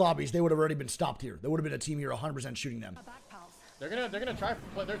ALGS lobbies, they would have already been stopped here. There would have been a team here 100% shooting them. They're gonna try.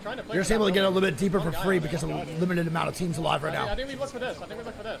 They're trying to play. You're just able to get a little bit deeper for free because of the limited amount of teams alive right now. I think we look for this.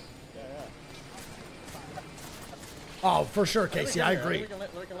 Oh, for sure, Casey. I agree. We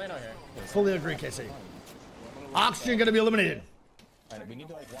can land out here. Fully agree, Casey. Oxygen going to be eliminated. We need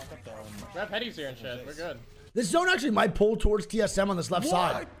to like walk up there. We have headies here and shit. We're good. This zone actually might pull towards TSM on this left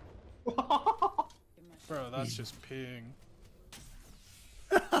side. Bro, that's just ping.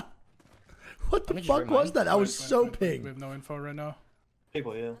 What the fuck was that? I was so ping. We have no info right now.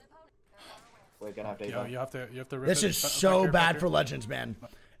 People here. We're gonna have to. Yo, you have to. Rip this is so bad for Legends, man.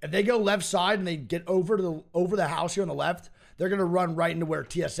 If they go left side and they get over the house here on the left, they're gonna run right into where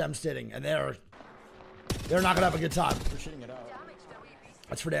TSM's sitting, and they're not gonna have a good time. We're shooting it out.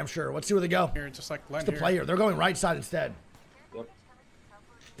 That's for damn sure. Let's see where they go. Here, just like land the player. They're going right side instead. Yep.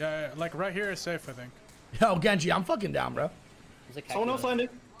 Yeah, like right here is safe, I think. Yo, Genji, I'm fucking down, bro. Someone else landed.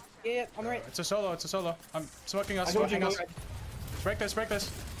 Yeah, I'm right. It's a solo. I'm smoking us. Break this.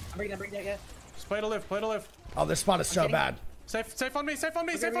 I'm breaking that, yeah. Just play to live. Oh, this spot is so bad. Safe on me.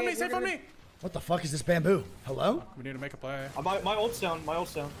 What the fuck is this bamboo? Hello? We need to make a play. My ult's down.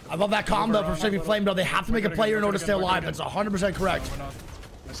 I love that combo from Saving Flame, though. They have to make a play in order to stay alive. That's 100% correct. No, we're not.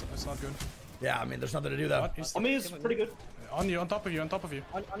 That's not good. Yeah, I mean, there's nothing to do, though. I mean, it's pretty good. On top of you. On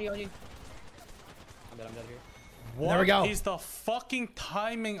you. I'm dead here. What there we go. is the fucking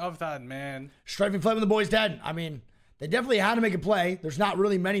timing of that, man? Strafing Flame and the boys dead. I mean, they definitely had to make a play. There's not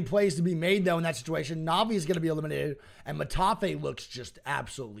really many plays to be made, though, in that situation. Navi is going to be eliminated, and Matafe looks just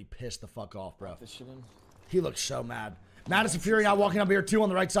absolutely pissed the fuck off, bro. He looks so mad. Madison Fury now walking up here, too, on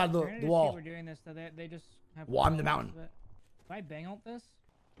the right side of the wall. We're doing this, so they just have well, I'm the mountain. If I bang ult this?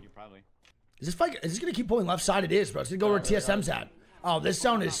 You probably. Is this going to keep pulling left side? It is, bro. It's going to go where TSM's at. Oh, this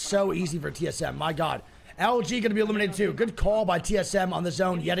zone is so easy for TSM. My God. LG going to be eliminated, too. Good call by TSM on the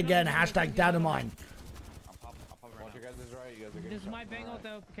zone yet again. Hashtag down in mind. This is my bang ult,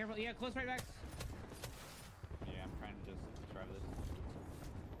 though. Careful. Yeah, close right back. Yeah, I'm trying to just drive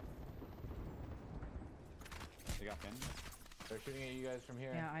this. They got pinned. They're shooting at you guys from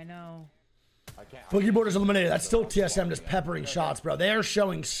here. Yeah, I know. Boogie Border's eliminated. That's still TSM just peppering shots, bro. They are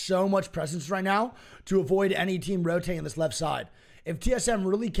showing so much presence right now to avoid any team rotating this left side. If TSM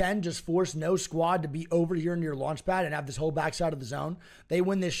really can just force no squad to be over here near launch pad and have this whole backside of the zone, they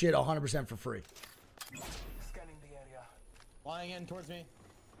win this shit 100% for free. Scanning the area. Flying in towards me.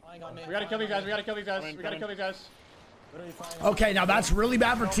 Flying on me. We gotta kill these guys. Okay, now that's really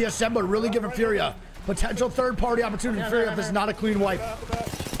bad for TSM, but really good for Furia. Potential third-party opportunity for Furia if this is not a clean wipe.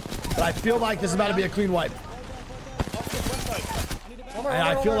 But I feel like this is about to be a clean wipe. And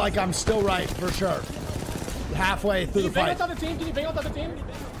I feel like I'm still right, for sure. halfway through the Can you fight. bang out the team? Can you bang out the other team?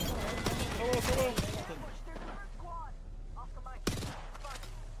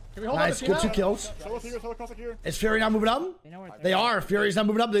 Can we hold on Nice, the team good 2 out? kills. Here. Is Fury not moving up? They are. Fury's not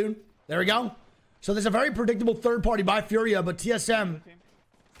moving up, dude. There we go. So there's a very predictable third party by Furia, but TSM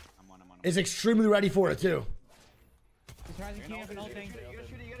is extremely ready for it too.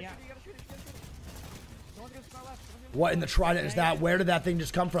 What in the trident is that? Where did that thing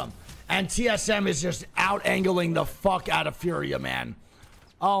just come from? And TSM is just out-angling the fuck out of Furia, man.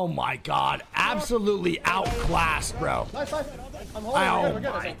 Oh my god. Absolutely outclassed, bro. Nice. I'm holding. Oh We're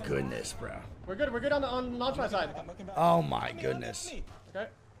good. my goodness, bro. We're good on the non-try side. Oh my goodness. Okay.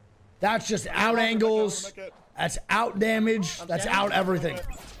 That's just out angles. That's out damage. That's out everything.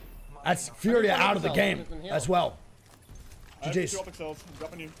 That's Furia out of the game as well. GG's.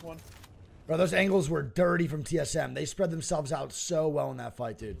 Bro, those angles were dirty from TSM. They spread themselves out so well in that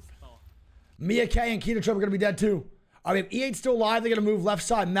fight, dude. Mia K and Keto Trip are going to be dead too. I mean, E8's still alive. They're going to move left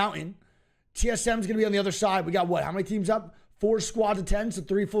side mountain. TSM's going to be on the other side. We got what? How many teams up? 4 squads of 10, so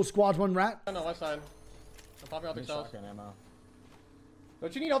 3 full squads, 1 rat. On the left side. I'm popping out the cells.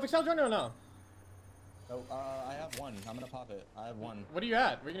 Don't you need Optic cells, Johnny, or no? Oh, I have 1. I'm gonna pop it. I have 1. What are you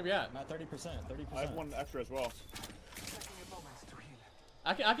at? Where are you gonna be at? I'm at 30%. 30%. I have 1 extra as well.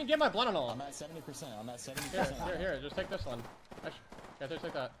 I can get my blood on all. I'm at 70%. I'm at 70%. Here. Just take this one. Yeah, just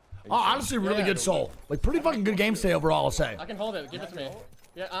take that. Oh, honestly, really good soul. Like, pretty fucking good game stay overall, I'll say. I can hold it. Give it to me.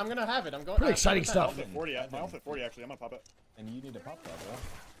 Yeah, I'm gonna have it. I'm going. Pretty exciting stuff. My outfit 40 actually. I'm gonna pop it. And you need to pop that,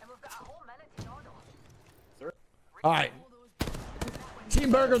 bro. All right.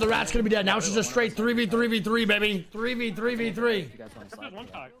 Team Burger, the rat's gonna be dead. Now it's just a straight 3v3v3, baby. 3v3v3.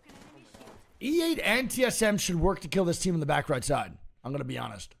 E8 and TSM should work to kill this team on the back right side. I'm gonna be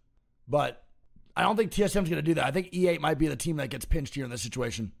honest. But I don't think TSM's gonna do that. I think E8 might be the team that gets pinched here in this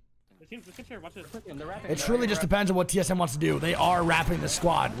situation. It truly just depends on what TSM wants to do. They are wrapping the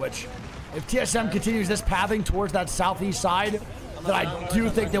squad, which if TSM continues this pathing towards that southeast side, then I do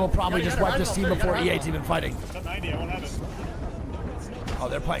think they will probably just wipe this team before E8's even fighting. Oh,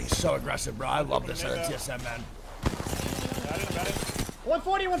 they're playing so aggressive, bro. I love this out of TSM, man.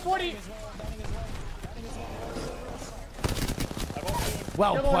 140.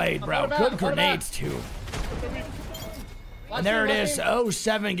 Well played, bro. Good grenades, too. And there it is.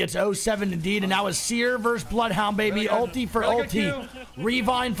 07 gets 07 indeed. And now it's Seer versus Bloodhound, baby. Ulti for ulti.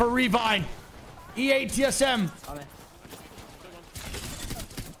 Revine for Revine. E8 TSM.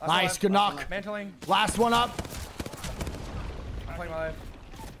 Nice. Good knock. Mantling. Last one up. I'm playing live.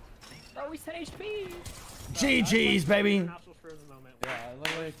 Oh, we said HP. GG's, baby. Yeah,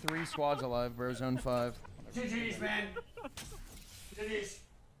 literally 3 squads alive, bro. Zone 5. GG's, man. GG's.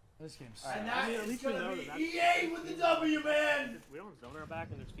 This game's And so that at is least we gonna know be that EA with the W, man. We don't zone our back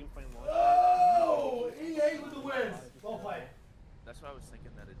and there's team playing one. Oh, EA with the win. Well played. That's what I was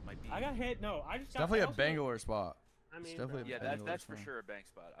thinking that it might be. I got hit. No, I just It's got definitely a also- Bangalore spot. I mean, It's definitely Yeah, a Bangalore that's for spot. sure a bank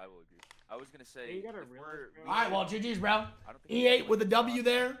spot. I will agree. I was gonna say. Yeah, you gotta if realize, we're- All right, well, GG's, bro. E8 with the W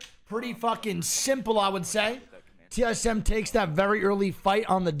there. Pretty fucking simple, I would say. TSM takes that very early fight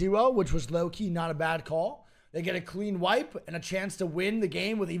on the duo, which was low-key not a bad call. They get a clean wipe and a chance to win the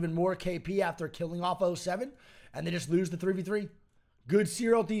game with even more KP after killing off 07, and they just lose the 3v3. Good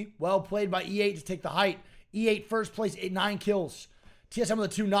Seerulty, well played by E8 to take the height. E8 first place, 9 kills. TSM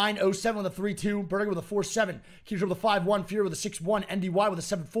with a 2-9, 07 with a 3-2, Berger with a 4-7, Keeper with a 5-1, Fury with a 6-1, NDY with a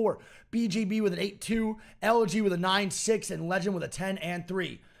 7-4, BGB with an 8-2, LG with a 9-6, and Legend with a 10 and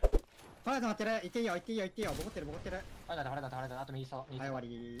 3.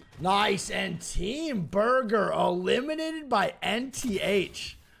 Nice, and Team Burger eliminated by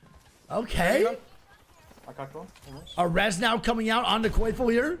NTH. Okay. A res now coming out onto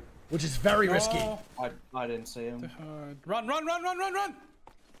Coifel here, which is very risky. I didn't see him. Run!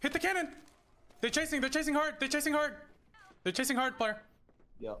 Hit the cannon! They're chasing hard! They're chasing hard, player.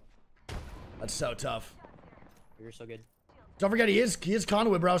 Yep. That's so tough. You're so good. Don't forget, he is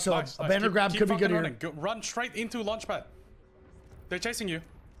conduit, bro, so Nice, a nice. banner grab could be good here. Run straight into launchpad. They're chasing you.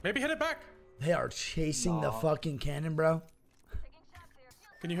 Maybe hit it back. They are chasing the fucking cannon, bro.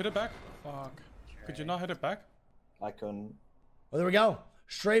 Can you hit it back? Fuck. Could you not hit it back? I couldn't. Well, there we go.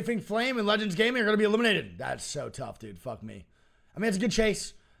 Strafing Flame and Legends Gaming are going to be eliminated. That's so tough, dude. Fuck me. I mean, it's a good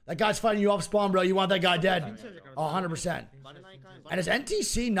chase. That guy's fighting you off spawn, bro. You want that guy dead. 100%. And is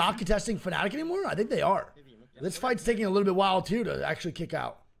NTC not contesting Fnatic anymore? I think they are. This fight's taking a little bit while, too, to actually kick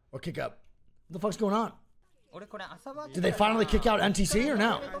out. Or kick up. What the fuck's going on? Did they finally kick out NTC or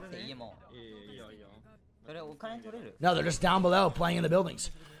no? No, they're just down below playing in the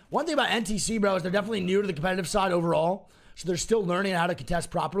buildings. One thing about NTC, bro, is they're definitely new to the competitive side overall. So they're still learning how to contest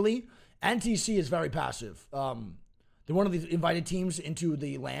properly. NTC is very passive. They're one of the invited teams into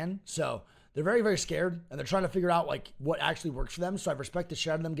the LAN, so they're very, very scared, and they're trying to figure out like what actually works for them. So I respect the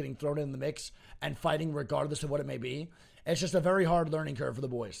shit out of them getting thrown in the mix and fighting regardless of what it may be. It's just a very hard learning curve for the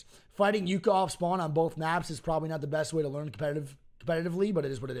boys. Fighting Yuka off spawn on both maps is probably not the best way to learn competitively, but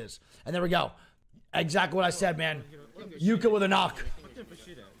it is what it is. And there we go. Exactly what I said, man. Yuka with a knock.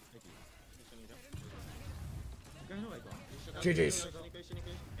 GG's.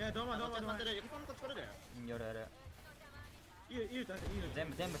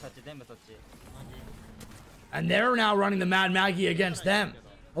 And they're now running the Mad Maggie against them.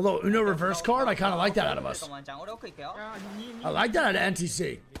 Although Uno reverse card, I kind of like that out of us. I like that out of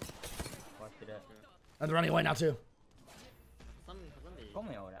NTC. And they're running away now too.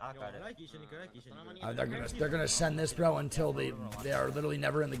 They're gonna send this, bro, until they are literally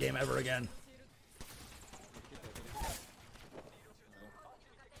never in the game ever again.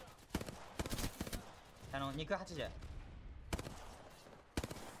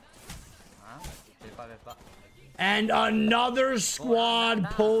 And another squad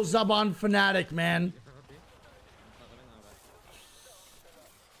pulls up on Fnatic, man.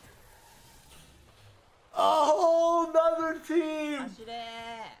 Oh, another team.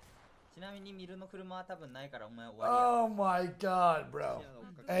 Oh my god, bro.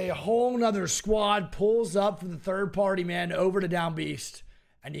 A whole nother squad pulls up from the third party, man, over to Down Beast.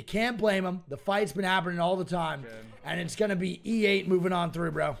 And you can't blame them. The fight's been happening all the time. And it's going to be E8 moving on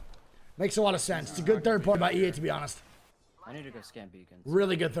through, bro. Makes a lot of sense. It's a good third party by E8, to be honest. I need to go scan beacons.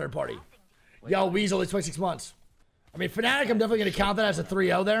 Really good third party. Yo, Weasel, it's 26 months. I mean, Fnatic, I'm definitely going to count that as a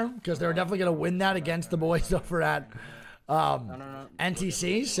 3-0 there, because they're definitely going to win that against the boys over at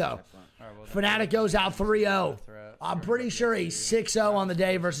NTC. So, Fnatic goes out 3-0. I'm pretty sure a 6-0 on the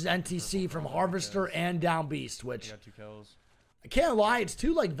day versus NTC from Harvester and Down Beast, which, I can't lie, it's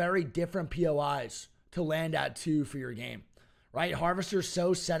two like very different POIs to land at 2 for your game. Right? Harvester's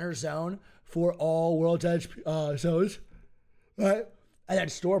so center zone for all World's Edge zones. Right? And then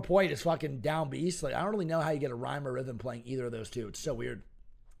Store Point is fucking Down Beast. Like, I don't really know how you get a rhyme or rhythm playing either of those two. It's so weird.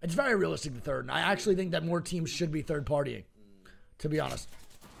 It's very realistic, the third. And I actually think that more teams should be third partying, to be honest.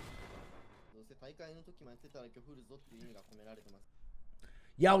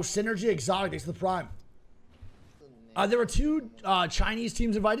 Yo, Synergy Exotic, thanks for the Prime. There were 2 Chinese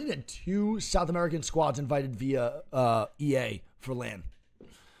teams invited and 2 South American squads invited via EA for LAN.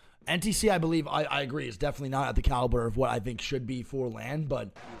 NTC, I believe, I agree, is definitely not at the caliber of what I think should be for LAN,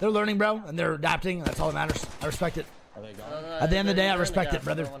 but they're learning, bro, and they're adapting, and that's all that matters. I respect it. At the end of the day, I respect it,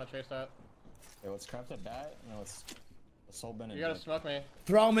 brother. Hey, let's craft that bat, and let's soul bend. You gotta smoke me.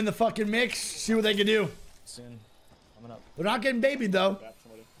 Throw them in the fucking mix, see what they can do. Soon. Coming up. They're not getting babied, though.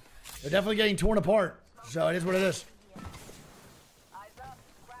 They're definitely getting torn apart, so it is what it is.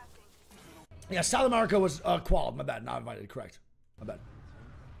 Yeah, South America was qualified. My bad. Not invited. Correct. My bad.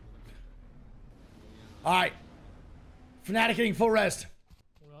 All right. Fnatic getting full rest.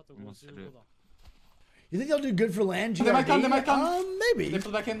 You think they'll do good for LAN? They might come. They might come. Maybe. They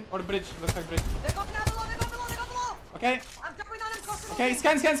pull back in or the bridge. Left side bridge. They're going down below. They're going below. They're going below. Okay. I'm jumping on them. Okay.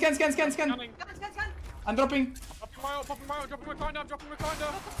 Scan. Scan. I'm dropping. Popping my dropping my car down, dropping my car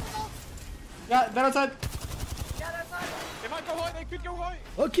down. Yeah, they're outside. They might go high, they could go high.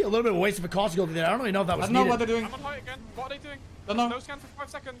 Okay, a little bit of a waste of a cost goal there. I don't really know if that was I don't know needed. what they're doing. I'm on high again. What are they doing? Don't know. No scan for 5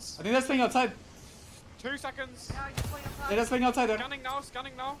 seconds. I think they're staying outside. 2 seconds. Yeah, they're staying outside there. Scanning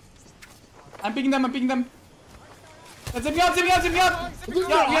now. I'm picking them. Zip me out. Yeah, we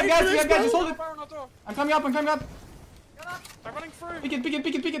have guys, just hold it. I'm coming up. They're running through. Pick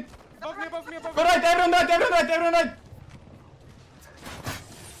it. Above me. Go right, everyone right.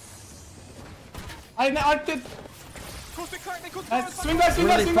 I arced it. Swing back.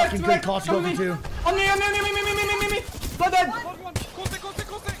 Really fucking good cost goal too. On me. Go dead.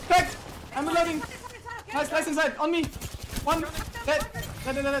 Cracked. I'm reloading. Nice inside. On me. One. Dead.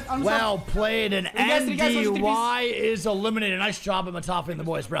 Well played, and NDY is eliminated. Nice job at Matafa and the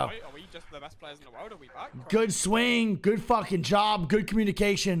boys, bro. Are we just the best players in the world? Are we back? Good swing, good fucking job, good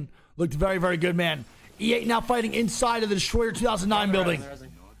communication. Looked very, very good, man. E8 now fighting inside of the Destroyer 2009 building.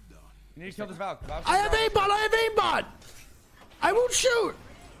 You need to kill this Valk. I have aimbot. I won't shoot.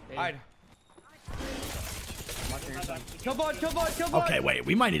 Hide. Kill bot. Okay, wait.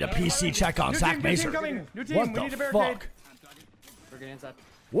 We might need a PC check on Zach Mazer. New team. What the fuck? We're getting inside.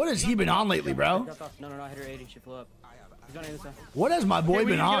 What has he been on lately, bro? No, I hit her 80. She flew up. He's on the other side. What has my boy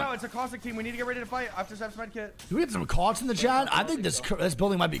been on? Out. It's a caustic team. We need to get ready to fight after Zep's med kit. Do we get some calls in the chat? I think this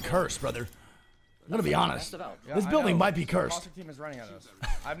building might be cursed, brother. I'm gonna be honest. This building might be cursed. Caustic team is running at us.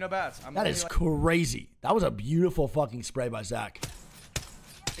 I have no bats. That is crazy. That was a beautiful fucking spray by Zach.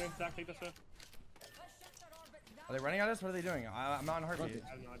 Here, Zach, take this way. Are they running at us? What are they doing? I'm not in heartbeat. I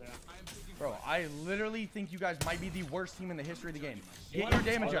have no idea. Bro, I literally think you guys might be the worst team in the history of the game. Get your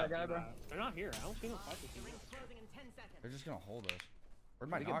damage up. They're not here. I don't see no fight this team. They're just gonna hold us.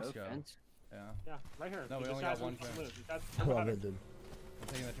 Where'd my We get knocks both go? fence. Yeah. Yeah, right here. No, we Just only got has one some fence. loot. Just has- I love it, dude. I'm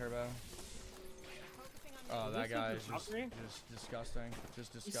taking the turbo. Oh, that guy is just disgusting.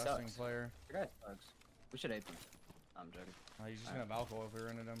 Just disgusting sucks. player. The guy sucks. We should ape him. I'm joking. Oh, he's just gonna have alcohol if we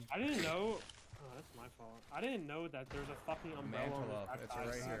run at him. I didn't know. Oh, that's my fault. I didn't know that there's a fucking umbrella on Mantle up. the It's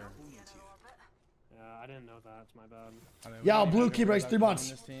backside. right here. Yeah, I didn't know that. It's my bad. I mean, Yeah, we blue need to keep get race rid 3 of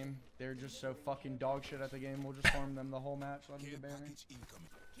months. This team, they're just so fucking dog shit at the game. We'll just farm them the whole match. Let them get banning.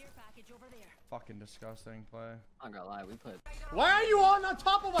 Fucking disgusting play. I'm not gonna lie, we played. Why are you on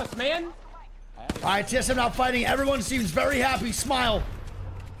top of us, man? All right, TSM now fighting. Everyone seems very happy. Smile.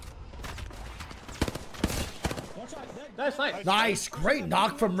 Nice, nice. Nice. Great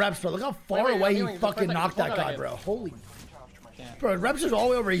knock from Reps, bro. Look how far Wait, away I'm he healing. fucking Just knocked hold that on guy, again. bro. Holy. Bro, Reps is all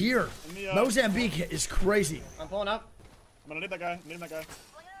the way over here. Mozambique is crazy. I'm pulling up. I'm gonna need that guy. Need that guy.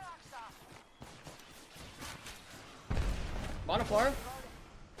 Bottom floor.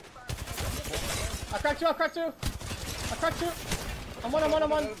 I cracked two. I cracked two. I cracked two. I'm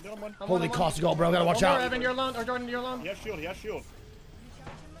one. Holy cost of gold, bro. Gotta watch One more, out. Evan, you're alone. Or Jordan, you're alone. He has shield. He has shield.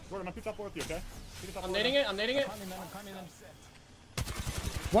 Jordan, I'm top 4 with you, okay? I'm nading it. I'm nading it.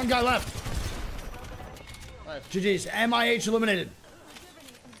 One guy left. Nice. GG's. MIH eliminated.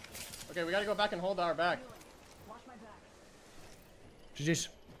 Okay, we gotta go back and hold our back. GG's.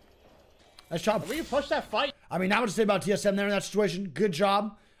 Nice job. We pushed that fight. I mean, not much to say about TSM there in that situation. Good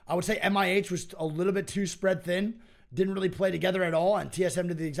job. I would say MIH was a little bit too spread thin. Didn't really play together at all, and TSM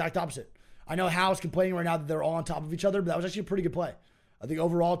did the exact opposite. I know Hal's complaining right now that they're all on top of each other, but that was actually a pretty good play. I think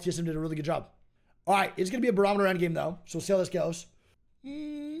overall, TSM did a really good job. All right, it's going to be a barometer endgame, though, so we'll see how this goes.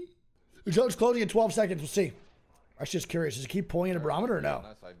 The joke's closing in 12 seconds. We'll see. I was just curious. Does it keep pulling in a barometer or no?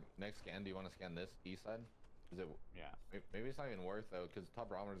 Next scan, do you want to scan this east side? Is it? Yeah. Maybe it's not even worth though, because top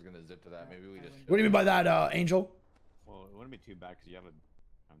barometer is gonna zip to that. Maybe we just. What do you mean by that, Angel? Well, it wouldn't be too bad because you have a.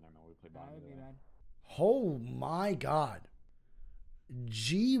 Oh, never mind. We play bottom. Oh my God.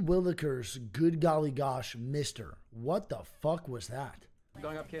 G. Willikers, good golly gosh, mister. What the fuck was that?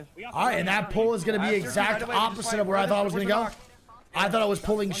 Going up, Q. All right, and that pull is going to be exact opposite of where I thought it was going to go. I thought it was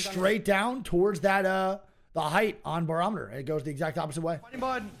pulling straight down towards that, the height on barometer. And it goes the exact opposite way.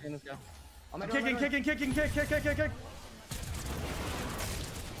 Bud. Kicking.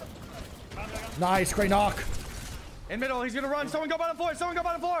 Nice, great knock. In middle, he's gonna run. Someone go bottom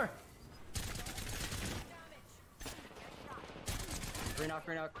floor. Free knock.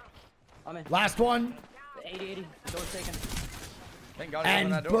 I'm in. Last one. 80. Door's taken. Thank God.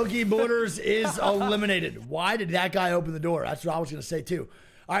 And Boogie Borders is eliminated. Why did that guy open the door? That's what I was going to say, too.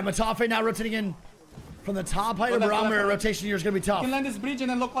 All right, Matafe now rotating in from the top height of barometer. Rotation here is going to be tough. You can land this bridge and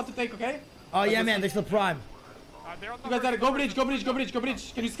then look what to take, okay? Oh, yeah, man. Thanks for the prime. You guys gotta go bridge.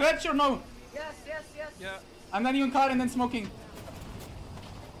 Can you scratch or no? Yes. Yeah. I'm landing on car and then smoking.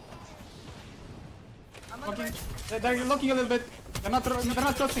 They're looking a little bit. They're not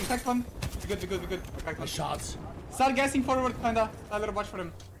trusting. Tech one. We're good. Nice shots. Start guessing forward, kinda. Tyler, watch for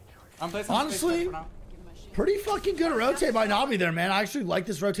him. I'm placing honestly, for now. pretty fucking good rotate by Navi there, man. I actually like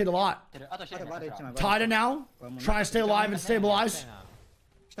this rotate a lot. Taida now, trying to stay alive and stabilize.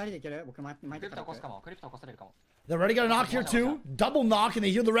 They're ready to get a knock here too. Double knock and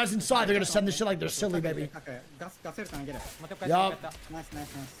they heal the res inside. They're gonna send this shit like they're silly, baby.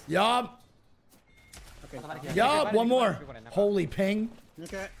 Yup. One more. Holy ping.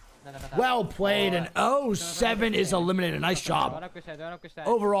 Well played, and 07 is eliminated. Nice job.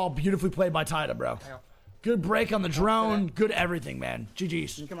 Overall, beautifully played by Taida, bro. Good break on the drone. Good everything, man.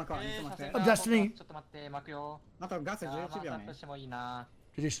 GG's. Destiny.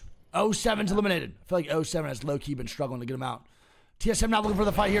 GG's. 07's eliminated. I feel like 07 has low-key been struggling to get him out. TSM now looking for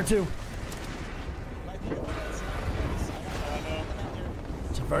the fight here, too.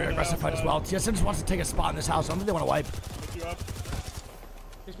 It's a very aggressive fight as well. TSM just wants to take a spot in this house. I don't think they want to wipe.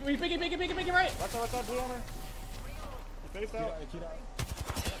 He's picking right. What's up, blue armor? Face out.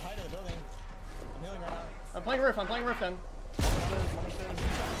 I'm playing roof then.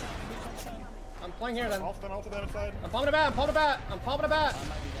 I'm playing here then. Also them inside. I'm palming a bat.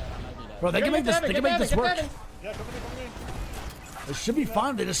 Bro, they can make this. They can make this work. Yeah, come to me. It should be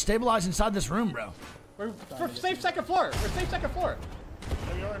fine. They just stabilize inside this room, bro. We're safe second floor. There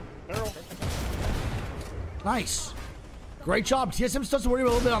we are. Barrel. Nice. Great job. TSM starts to worry a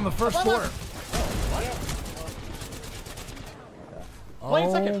little bit on the first floor. Play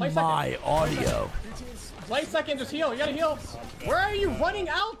second, play second. My audio. Play second, just heal. You gotta heal. Where are you running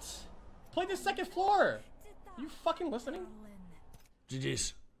out? Play the second floor. You fucking listening?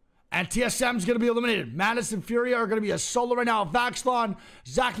 GG's. And TSM's going to be eliminated. Madness and Fury are going to be a solo right now. Vaxlon,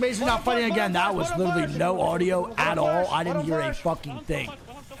 Zach Mason not fighting again. That was literally no audio at all. I didn't hear a fucking thing.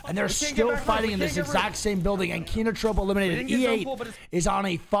 And they're still fighting in this exact same building. And Kinotrope eliminated. E8 is on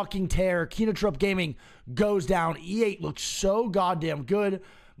a fucking tear. Kinotrope Gaming goes down. E8 looks so goddamn good.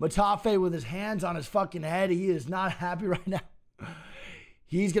 Matafe with his hands on his fucking head. He is not happy right now.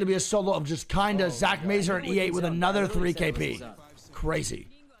 He's going to be a solo of just kind of Zach Mazer and E8 with another 3 KP. Crazy.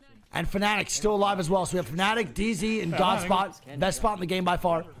 And Fnatic still alive as well. So we have Fnatic, DZ, and Godspot. Best spot in the game by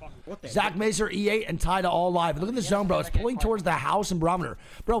far. Zach Mazer, E8, and Tida all alive. Look at the zone, bro. It's pulling towards the house and barometer.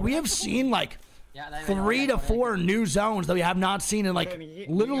 Bro, we have seen like 3 to 4 new zones that we have not seen in like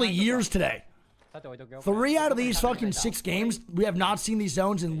literally years today. 3 out of these fucking 6 games, we have not seen these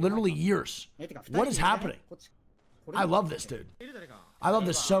zones in literally years. What is happening? I love this, dude. I love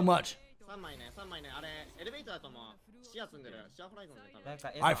this so much.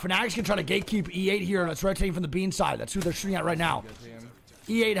 Alright, Fnatic's gonna try to gatekeep E8 here. That's rotating from the bean side. That's who they're shooting at right now.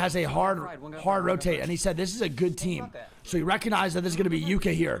 E8 has a hard rotate, and he said this is a good team. So he recognized that this is gonna be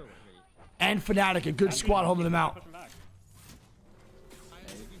Yuka here. And Fnatic, a good squad holding them out.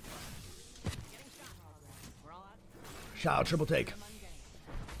 Shout out, triple take.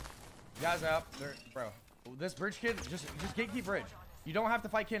 Guys up. Bro, this bridge kid, just gatekeep bridge. You don't have to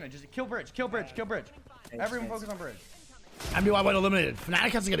fight Cannon. Just kill bridge, kill bridge, kill bridge. Everyone focus on bridge. MDY went eliminated.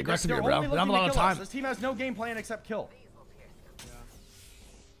 Fnatic has to get aggressive here, bro. They don't have a lot of time. This team has no game plan except kill.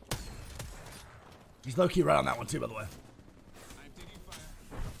 He's low-key right on that one too, by the way.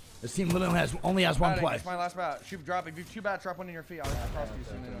 This team literally only has one play. It's my last bat. Shoot, drop. If you have 2 bats, drop one in your feet. I'll cross you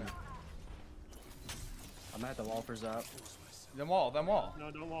soon. I'm at the wall for Zap. Then wall.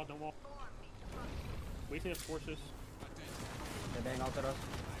 No, don't wall. Wait till his forces. They're bang out at us.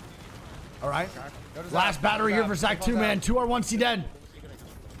 All right. Last battery here for Zach 2, man. 2R1C dead.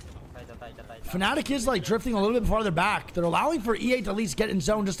 Fnatic is like drifting a little bit farther back. They're allowing for E8 to at least get in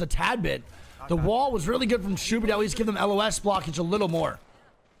zone just a tad bit. The wall was really good from Shuby to at least give them LOS blockage a little more.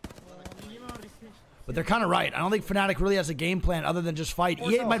 But they're kind of right. I don't think Fnatic really has a game plan other than just fight.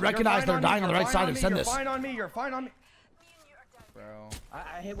 E8 might recognize they're dying on the right side and send this. You're fine on me. You're fine on me. Bro.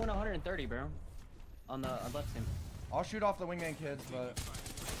 I hit 130, bro. On the left team. I'll shoot off the wingman kids, but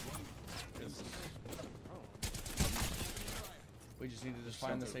we just need to just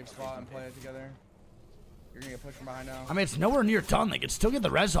find the safe spot and play it together. You're gonna get pushed from behind now. I mean, it's nowhere near done. They can still get the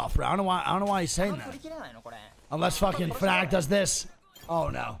res off, bro. I don't know why he's saying that. Unless fucking Fnatic does this. Oh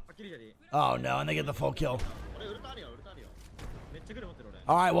no. Oh no, and they get the full kill.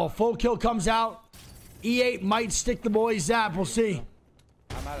 All right, well, full kill comes out. E8 might stick the boy Zap. We'll see.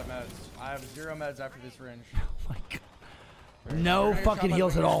 I'm out of meds. I have 0 meds after this range. Oh my god. No fucking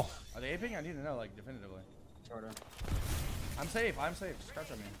heals at all. Are they aping? I need to know, like, definitively. I'm safe. Just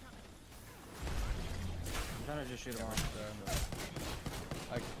crouch on me. I'm trying to just shoot him off.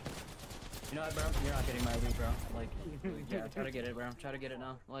 Like, you know what, bro? You're not getting my loot, bro. Like, yeah, try to get it, bro. Try to get it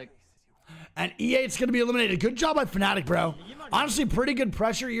now. Like. And E8's going to be eliminated. Good job by Fnatic, bro. Honestly, pretty good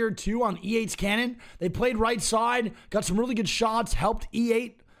pressure here, too, on E8's cannon. They played right side, got some really good shots, helped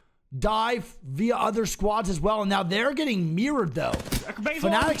E8 dive via other squads as well. And now they're getting mirrored, though.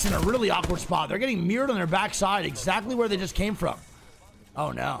 Fnatic's in a really awkward spot. They're getting mirrored on their backside, exactly where they just came from.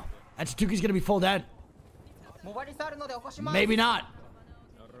 Oh, no. And Satuki's going to be full dead. Maybe not.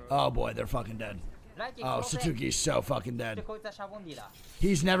 Oh, boy, they're fucking dead. Oh, Satuki's so fucking dead.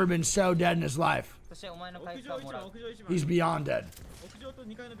 He's never been so dead in his life. He's beyond dead.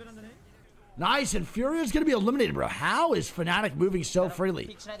 Nice, and Furio's gonna be eliminated, bro. How is Fnatic moving so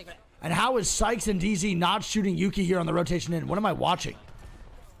freely? And how is Sykes and DZ not shooting Yuki here on the rotation in? What am I watching?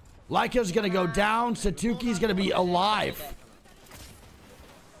 Leica's gonna go down. Satuki's gonna be alive.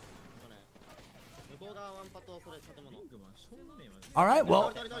 All right,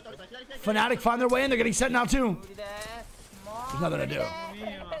 well, Fnatic find their way in. They're getting set now, too. There's nothing to do.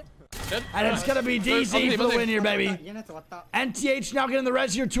 And it's going to be DZ for the win here, baby. NTH now getting the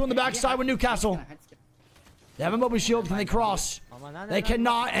res here, 2 on the backside with Newcastle. They have a mobile shield. Can they cross? They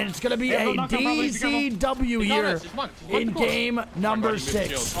cannot, and it's going to be a DZW here in game number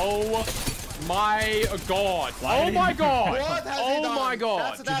 6. Oh my god. Oh my god. Oh my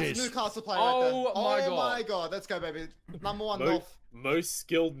god. That's Newcastle play right there. Oh my god. Let's go, baby. Number 1 North. Most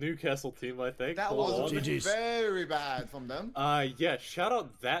skilled Newcastle team, I think. That was very bad from them. Yeah, shout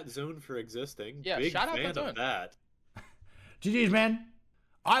out that zone for existing. Yeah, big shout out fan of that. GG's, man.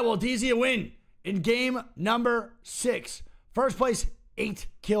 All right, well, DZ a win in game number 6. First place 8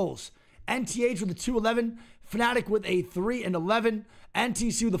 kills. NTH with a 2-11, Fnatic with a 3-11,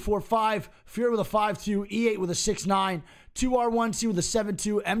 NTC with a 4-5, Fury with a 5-2, E8 with a 6-9, 2R1C with a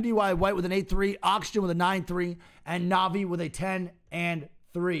 7-2, MDY White with an 8-3, Oxygen with a 9-3, and Navi with a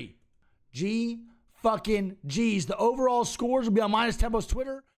 10-3. G fucking G's. The overall scores will be on Minus Tempo's Twitter.